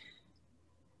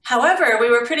 However, we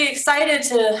were pretty excited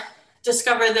to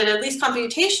discover that at least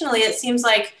computationally, it seems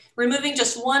like removing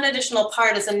just one additional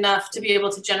part is enough to be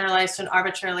able to generalize to an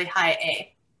arbitrarily high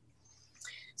A.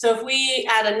 So if we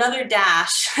add another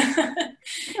dash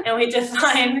and we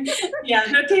define,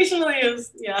 notationally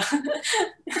is,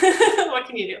 what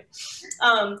can you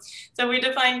do? So we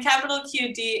define capital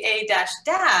Q D A dash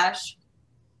dash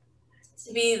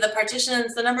to be the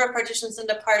partitions, the number of partitions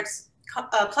into parts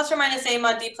plus or minus A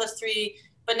mod D plus 3,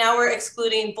 but now we're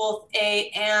excluding both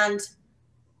A and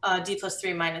D plus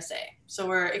 3 minus A. So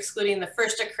we're excluding the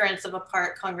first occurrence of a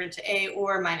part congruent to A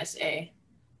or minus A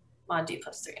mod D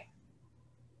plus 3.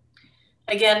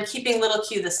 Again, keeping little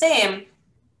q the same,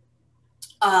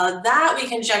 that we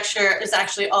conjecture is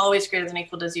actually always greater than or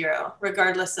equal to 0,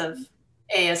 regardless of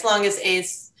A, as long as A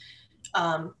is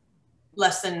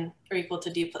less than or equal to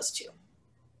D plus 2.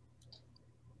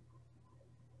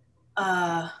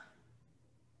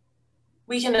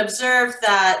 We can observe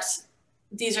that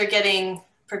these are getting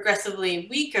progressively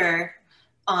weaker.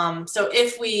 So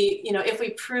if we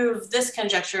prove this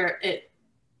conjecture, it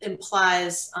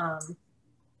implies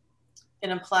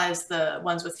the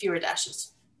ones with fewer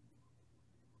dashes.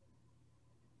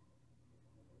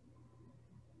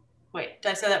 Wait,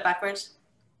 did I say that backwards?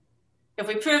 If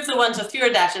we prove the ones with fewer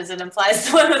dashes, it implies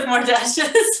the one with more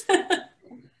dashes.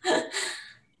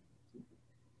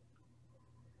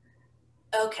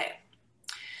 Okay,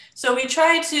 so we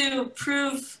tried to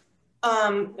prove,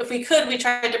 if we could, we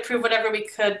tried to prove whatever we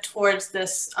could towards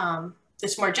this,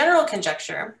 this more general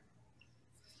conjecture.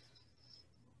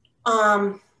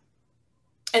 And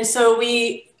so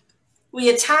we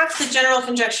attack the general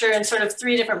conjecture in sort of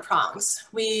 3 different prongs.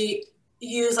 We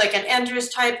use like an Andrews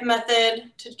type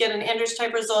method to get an Andrews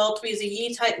type result. We use a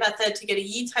Yee type method to get a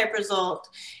Yee type result.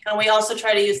 And we also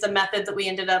try to use the method that we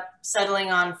ended up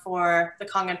settling on for the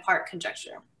Kong and Park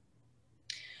conjecture.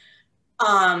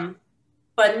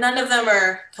 But none of them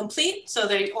are complete, so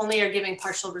they only are giving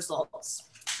partial results.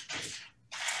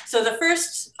 So the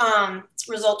first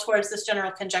result towards this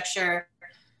general conjecture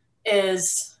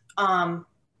is a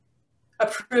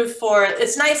proof for,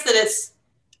 it's nice that it's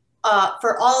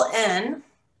for all n,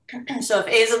 so if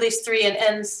A is at least 3 and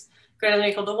n's greater than or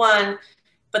equal to 1,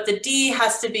 but the D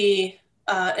has to be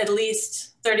at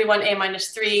least 31A minus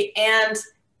 3, and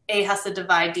A has to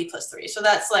divide D plus 3. So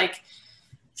that's like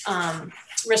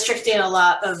restricting a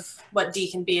lot of what D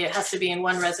can be. It has to be in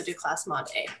one residue class mod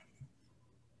A.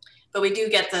 But we do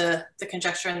get the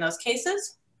conjecture in those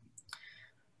cases.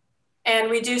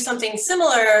 And we do something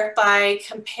similar by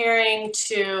comparing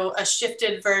to a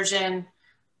shifted version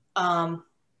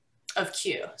of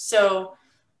Q. So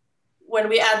when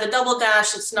we add the double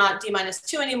dash, it's not D minus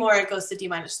 2 anymore, it goes to D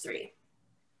minus 3.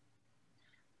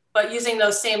 But using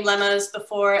those same lemmas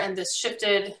before and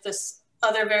this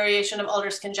other variation of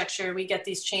Alder's conjecture, we get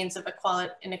these chains of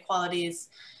inequalities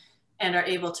and are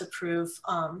able to prove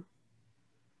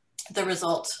the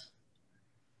result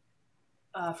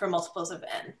for multiples of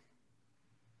n.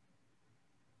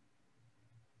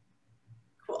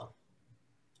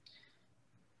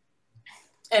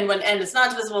 And when n is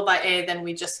not divisible by a, then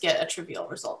we just get a trivial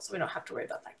result. So we don't have to worry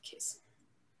about that case.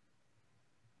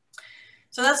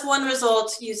 So that's one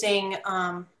result using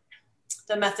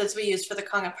the methods we used for the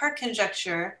Kong and Park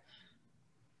conjecture.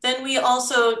 Then we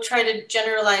also try to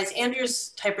generalize Andrews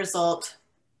type result,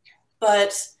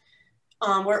 but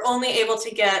we're only able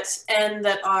to get n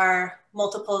that are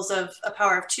multiples of a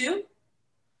power of 2.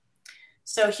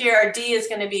 So here our d is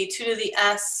going to be 2 to the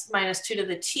s minus 2 to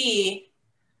the t.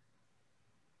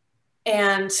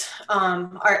 And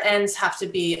our n's have to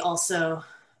be also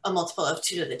a multiple of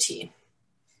 2 to the t.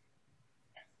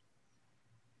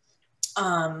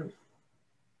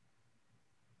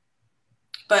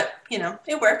 But, you know,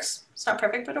 it works. It's not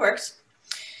perfect, but it works.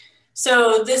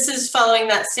 So this is following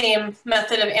that same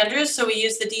method of Andrews. So we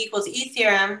use the D equals E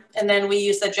theorem, and then we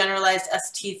use the generalized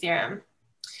ST theorem.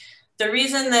 The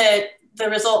reason that the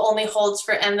result only holds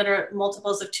for n that are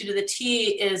multiples of 2 to the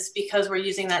t is because we're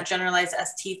using that generalized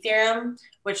ST theorem,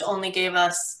 which only gave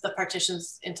us the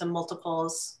partitions into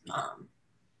multiples,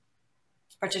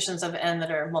 partitions of n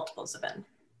that are multiples of n.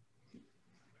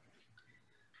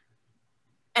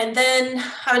 And then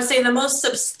I would say the most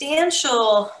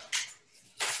substantial,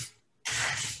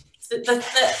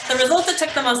 the result that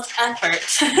took the most effort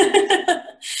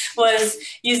was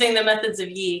using the methods of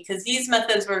Yi, because these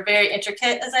methods were very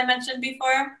intricate, as I mentioned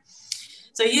before.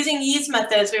 So using Yi's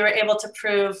methods, we were able to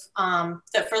prove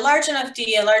that for large enough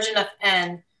D and large enough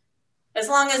N, as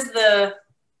long as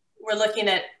we're looking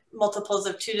at multiples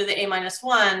of 2 to the a minus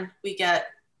 1, we get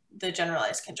the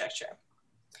generalized conjecture.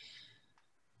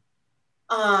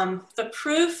 The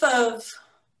proof of,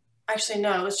 actually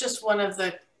no, it was just one of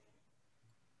the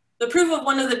proof of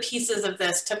one of the pieces of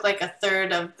this took like a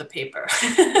third of the paper.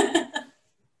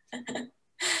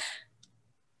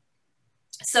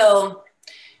 So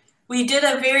we did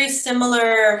a very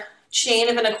similar chain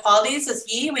of inequalities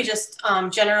as Yi. We just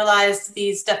generalized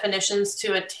these definitions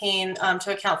to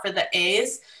account for the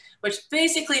A's, which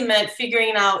basically meant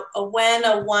figuring out when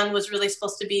a 1 was really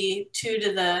supposed to be 2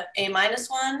 to the a minus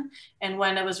 1, and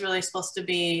when it was really supposed to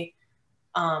be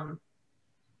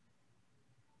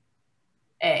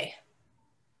a.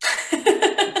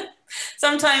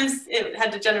 Sometimes it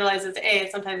had to generalize as a,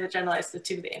 sometimes it generalized to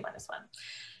 2 to the a minus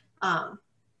 1.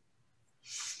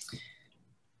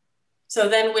 So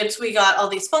then once we got all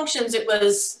these functions, it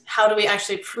was how do we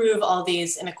actually prove all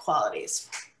these inequalities?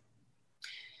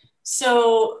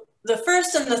 So the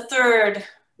first and the third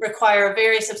require a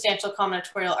very substantial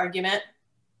combinatorial argument,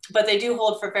 but they do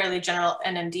hold for fairly general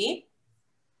n and d.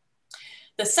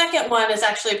 The second one is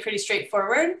actually pretty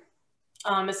straightforward,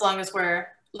 as long as we're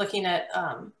looking at,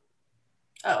 oh,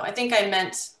 I think I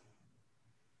meant,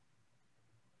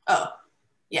 oh,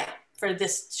 yeah, for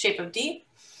this shape of D.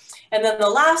 And then the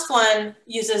last one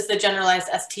uses the generalized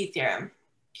ST theorem.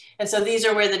 And so these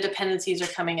are where the dependencies are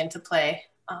coming into play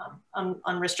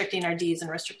on restricting our Ds and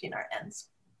restricting our Ns.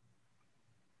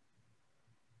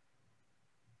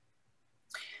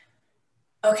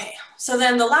 Okay, so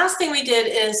then the last thing we did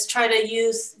is try to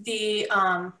use the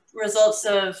results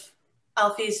of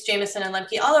Alfves, Jamison, and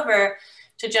Lemke-Oliver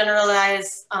to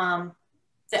generalize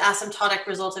the asymptotic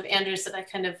result of Andrews that I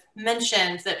kind of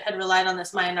mentioned that had relied on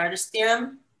this Maynardis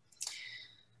theorem.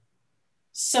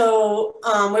 So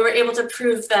we were able to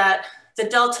prove that the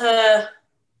delta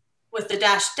with the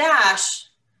dash dash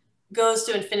goes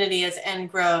to infinity as n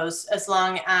grows, as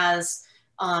long as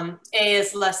a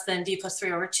is less than d plus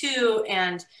 3 over 2,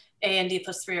 and a and d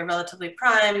plus 3 are relatively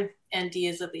prime, and d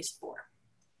is at least 4.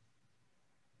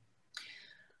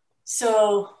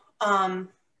 So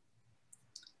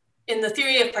in the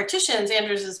theory of partitions,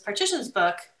 Andrews' partitions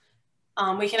book,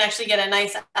 we can actually get a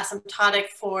nice asymptotic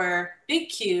for big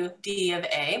Q d of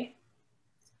a.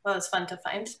 Well, it's fun to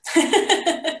find.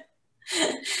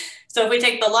 So if we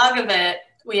take the log of it,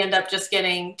 we end up just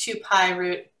getting 2 pi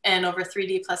root n over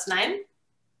 3d plus 9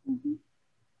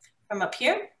 from up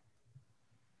here.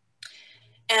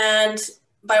 And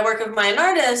by work of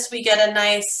Maynardis, we get a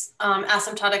nice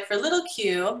asymptotic for little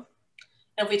q.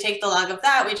 And if we take the log of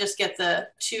that, we just get the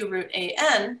 2 root a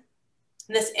n.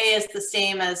 And this a is the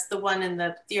same as the one in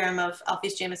the theorem of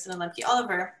Alfves, Jamison, and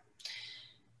Lemke-Oliver.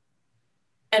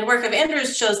 And work of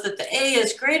Andrews shows that the a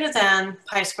is greater than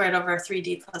pi squared over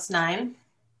 3d plus 9.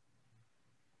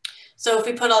 So if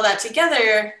we put all that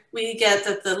together, we get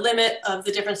that the limit of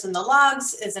the difference in the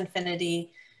logs is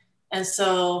infinity. And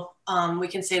so we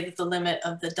can say that the limit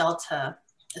of the delta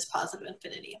is positive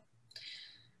infinity.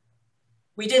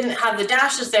 We didn't have the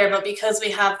dashes there, but because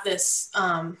we have this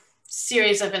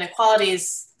series of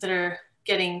inequalities that are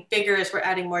getting bigger as we're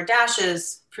adding more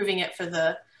dashes, proving it for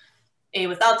the a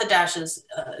without the dashes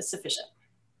is sufficient.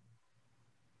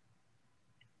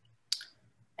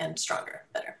 and stronger,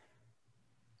 better.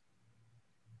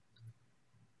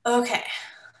 Okay,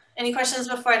 any questions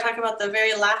before I talk about the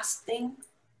very last thing?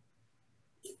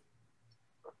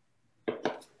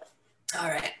 All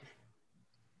right.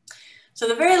 So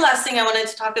the very last thing I wanted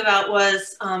to talk about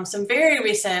was some very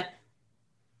recent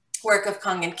work of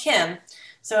Kong and Kim.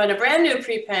 So in a brand new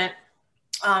preprint,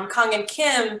 Kong and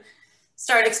Kim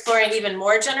started exploring even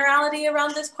more generality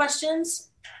around these questions.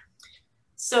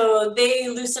 So they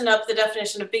loosened up the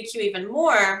definition of big Q even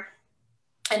more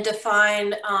and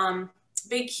defined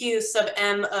big Q sub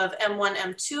m of m1,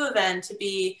 m2 of n to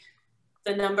be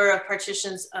the number of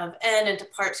partitions of n into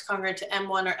parts congruent to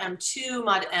m1 or m2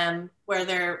 mod m, where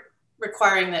they're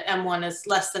requiring that m1 is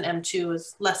less than m2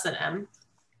 is less than m.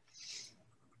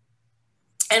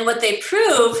 And what they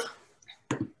prove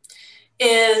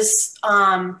is,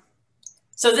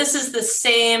 so this is the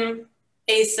same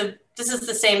A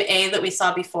that we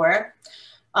saw before.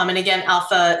 And again,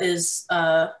 alpha is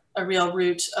a real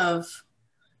root of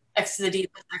x to the d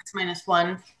plus x minus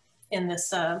 1 in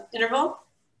this interval.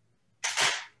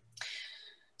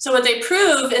 So what they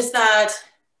prove is that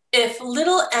if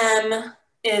little m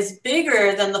is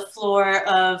bigger than the floor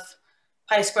of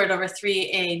pi squared over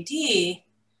 3ad,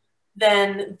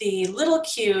 then the little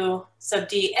q sub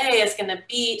dA is going to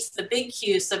beat the big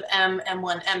Q sub m,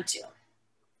 m1, m2.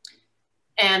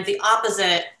 And the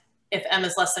opposite if m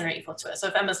is less than or equal to it. So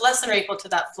if m is less than or equal to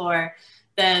that floor,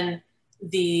 then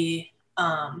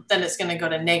then it's going to go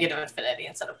to negative infinity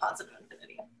instead of positive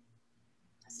infinity.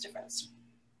 That's the difference.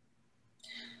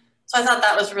 So I thought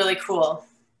that was really cool.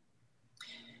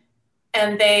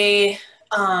 And they,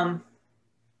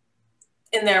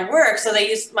 in their work, so they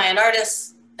used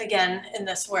Andrews again in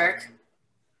this work,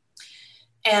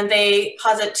 and they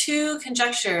posit two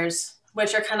conjectures,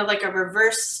 which are kind of like a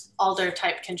reverse Alder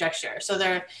type conjecture. So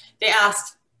they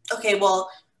asked, okay, well,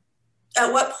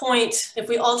 at what point, if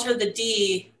we alter the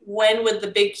D, when would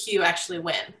the big Q actually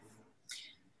win?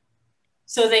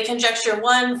 So they conjecture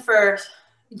one for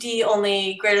D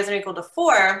only greater than or equal to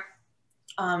 4.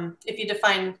 If you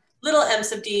define little m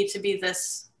sub d to be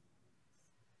this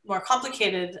more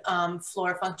complicated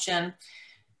floor function,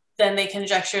 then they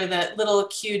conjecture that little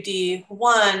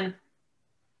qd1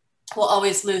 will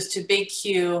always lose to big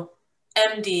Q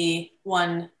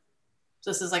md1.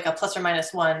 So this is like a plus or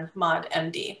minus 1 mod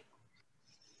md.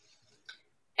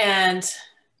 And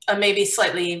a maybe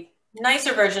slightly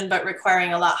nicer version, but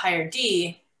requiring a lot higher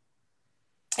d,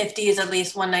 if d is at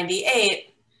least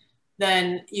 198,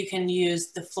 then you can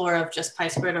use the floor of just pi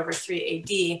squared over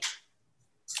 3ad.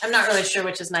 I'm not really sure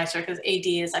which is nicer because ad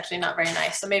is actually not very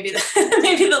nice. So maybe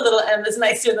maybe the little m is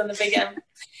nicer than the big M.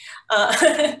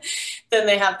 Then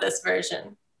they have this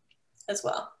version as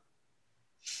well.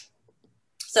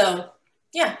 So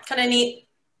yeah, kind of neat.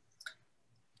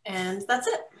 And that's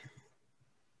it.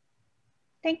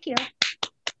 Thank you.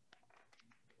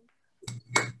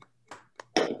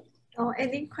 Oh,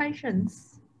 any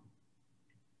questions?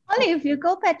 Only if you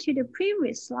go back to the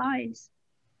previous slides,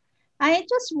 I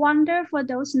just wonder for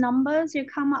those numbers you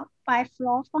come up by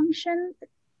floor function,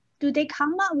 do they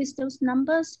come up with those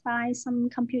numbers by some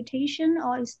computation,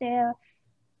 or is there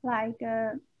like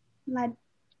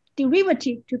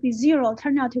derivative to be 0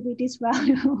 turn out to be this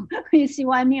value? You see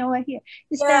what I mean over here?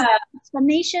 Is there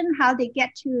explanation how they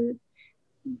get to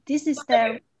this? Is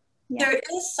the There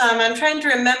is some. I'm trying to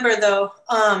remember though.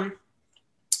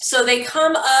 So they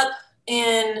come up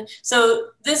in, so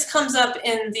this comes up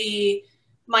in the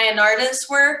Andrews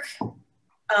work.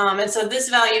 And so this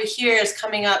value here is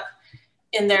coming up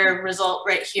in their result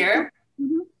right here.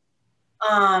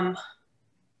 Mm-hmm.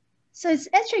 So it's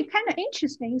actually kind of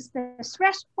interesting. It's the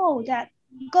threshold that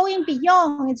going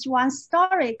beyond is one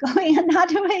story, going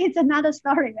another way is another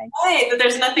story, right? Right, that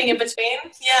there's nothing in between.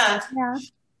 Yeah. Yeah.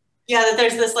 Yeah, that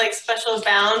there's this like special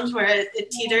bound where it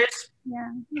teeters.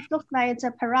 Yeah, it looks like it's a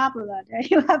parabola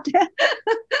that you have to,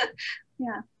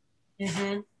 yeah.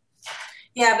 Mm-hmm.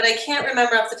 Yeah, but I can't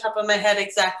remember off the top of my head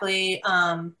exactly.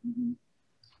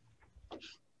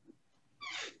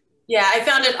 Yeah, I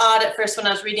found it odd at first when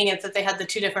I was reading it that they had the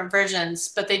two different versions,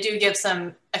 but they do give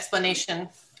some explanation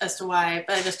as to why,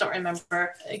 but I just don't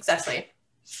remember exactly.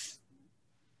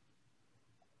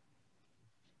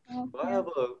 I have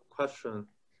a question.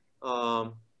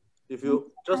 If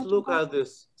you just look at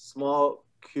this small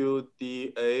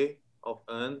QDA of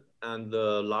n and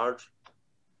the large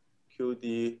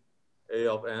QDA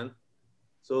of n,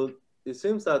 so it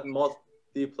seems that mod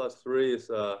d plus 3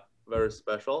 is very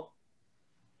special.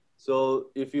 So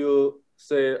if you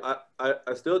say,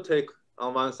 I still take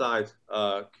on one side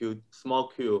small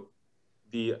q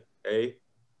dA,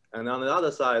 and on the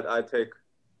other side I take,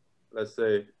 let's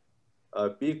say,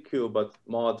 BQ, but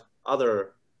mod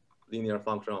other linear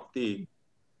function of D,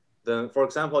 then, for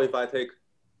example, if I take,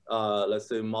 let's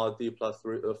say, mod D plus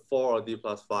 4 or D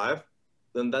plus 5,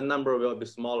 then that number will be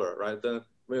smaller, right? Then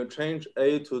when you change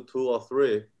A to 2 or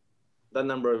 3, that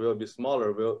number will be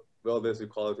smaller. Will this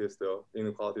inequality still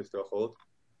hold?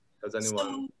 Has anyone?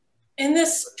 So in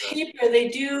this paper, they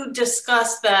do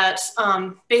discuss that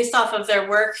based off of their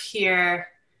work here,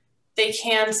 they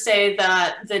can say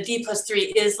that the D plus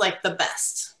 3 is like the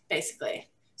best, basically.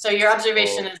 So your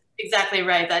observation is exactly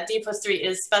right, that D plus 3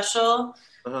 is special.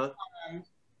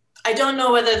 I don't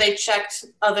know whether they checked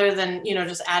other than, you know,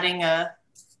 just adding an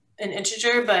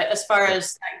integer, but as far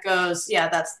as that goes, yeah,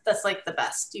 that's like the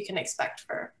best you can expect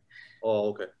for. Oh,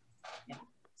 okay. Yeah.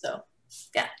 So,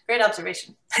 yeah, great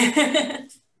observation.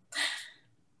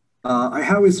 I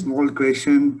have a small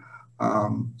question.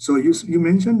 So you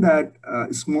mentioned that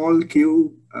small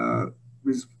q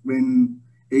is when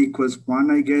a equals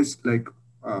 1, I guess, like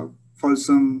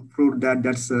Folsom proved that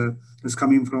that's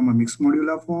coming from a mixed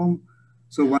modular form.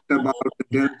 So what about the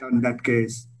delta in that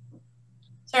case?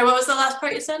 Sorry, what was the last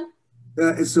part you said?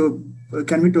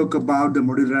 Can we talk about the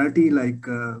modularity, like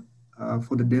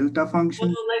for the delta function?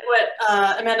 Like what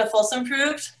Amanda Folsom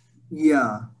proved?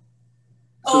 Yeah.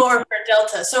 Or for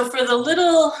delta. So for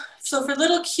little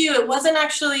q, it wasn't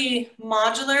actually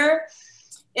modular.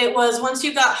 It was once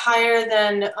you got higher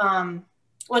than,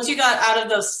 once you got out of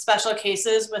those special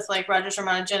cases with like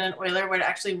Rogers-Ramanujan and Euler where it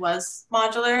actually was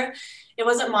modular, it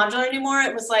wasn't modular anymore.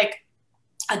 It was like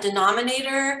a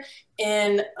denominator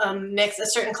in a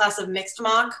certain class of mixed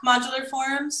Mach modular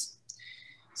forms.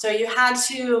 So you had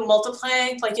to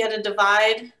multiply, like you had to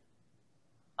divide.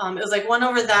 It was like 1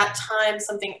 over that times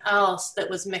something else that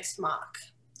was mixed Mach.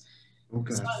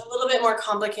 Okay. So it was a little bit more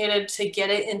complicated to get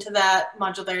it into that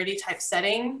modularity type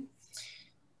setting.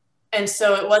 And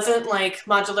so it wasn't like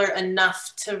modular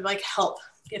enough to like help,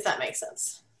 if that makes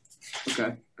sense.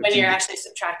 Okay. When you're actually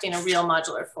subtracting a real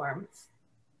modular form.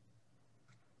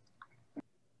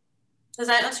 Does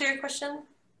that answer your question?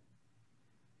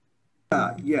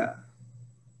 Yeah.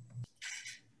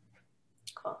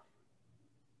 Cool.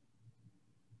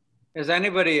 Has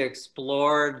anybody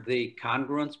explored the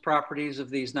congruence properties of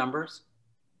these numbers?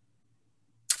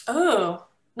 Oh,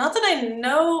 not that I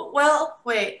know. Well,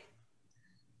 wait.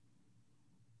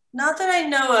 Not that I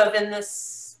know of in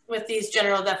this with these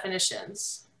general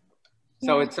definitions.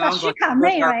 So it sounds like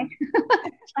right?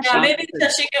 Yeah, maybe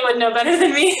Tashika would know better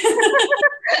than me.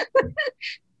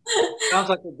 Sounds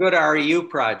like a good RU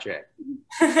project.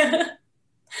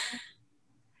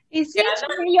 It seems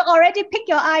you already picked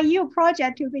your IU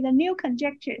project to be the new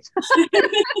conjectures.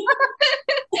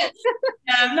 Yeah,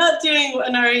 I'm not doing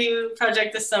an RU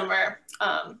project this summer.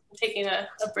 I'm taking a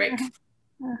break.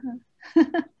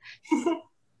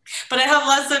 But I have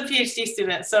lots of PhD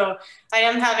students, so I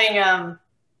am having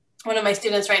one of my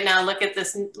students right now look at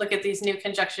these new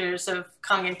conjectures of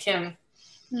Kong and Kim.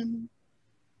 Yeah.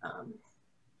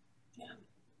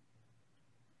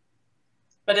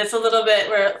 But it's a little bit,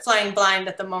 we're flying blind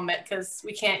at the moment because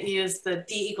we can't use the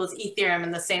D equals E theorem in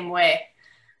the same way.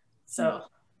 So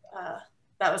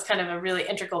that was kind of a really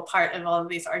integral part of all of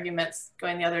these arguments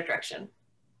going the other direction.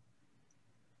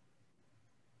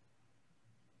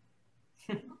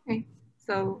 Okay,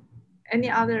 so any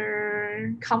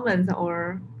other comments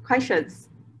or questions?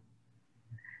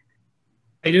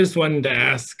 I just wanted to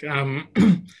ask,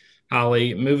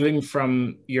 Holly, moving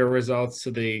from your results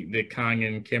to the Kong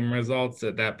and Kim results,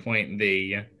 at that point,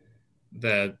 the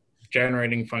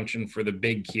generating function for the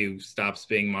big Q stops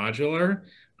being modular.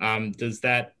 Does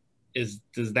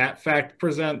that fact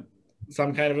present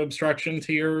some kind of obstruction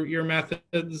to your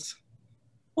methods?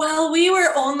 Well, we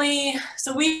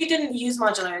didn't use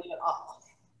modularity at all.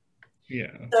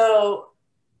 Yeah.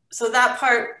 So that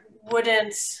part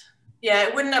wouldn't,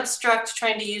 it wouldn't obstruct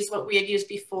trying to use what we had used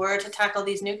before to tackle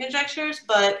these new conjectures.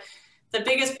 But the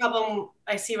biggest problem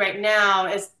I see right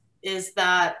now is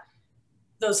that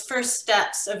those first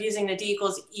steps of using the D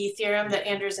equals E theorem that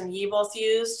Andrews and Yi both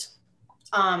used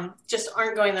just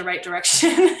aren't going the right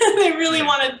direction. They really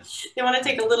want to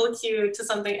take a little q to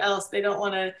something else. They don't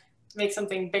want to make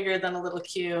something bigger than a little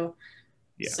q.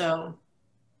 Yeah. So,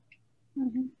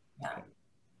 yeah,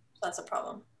 so that's a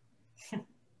problem.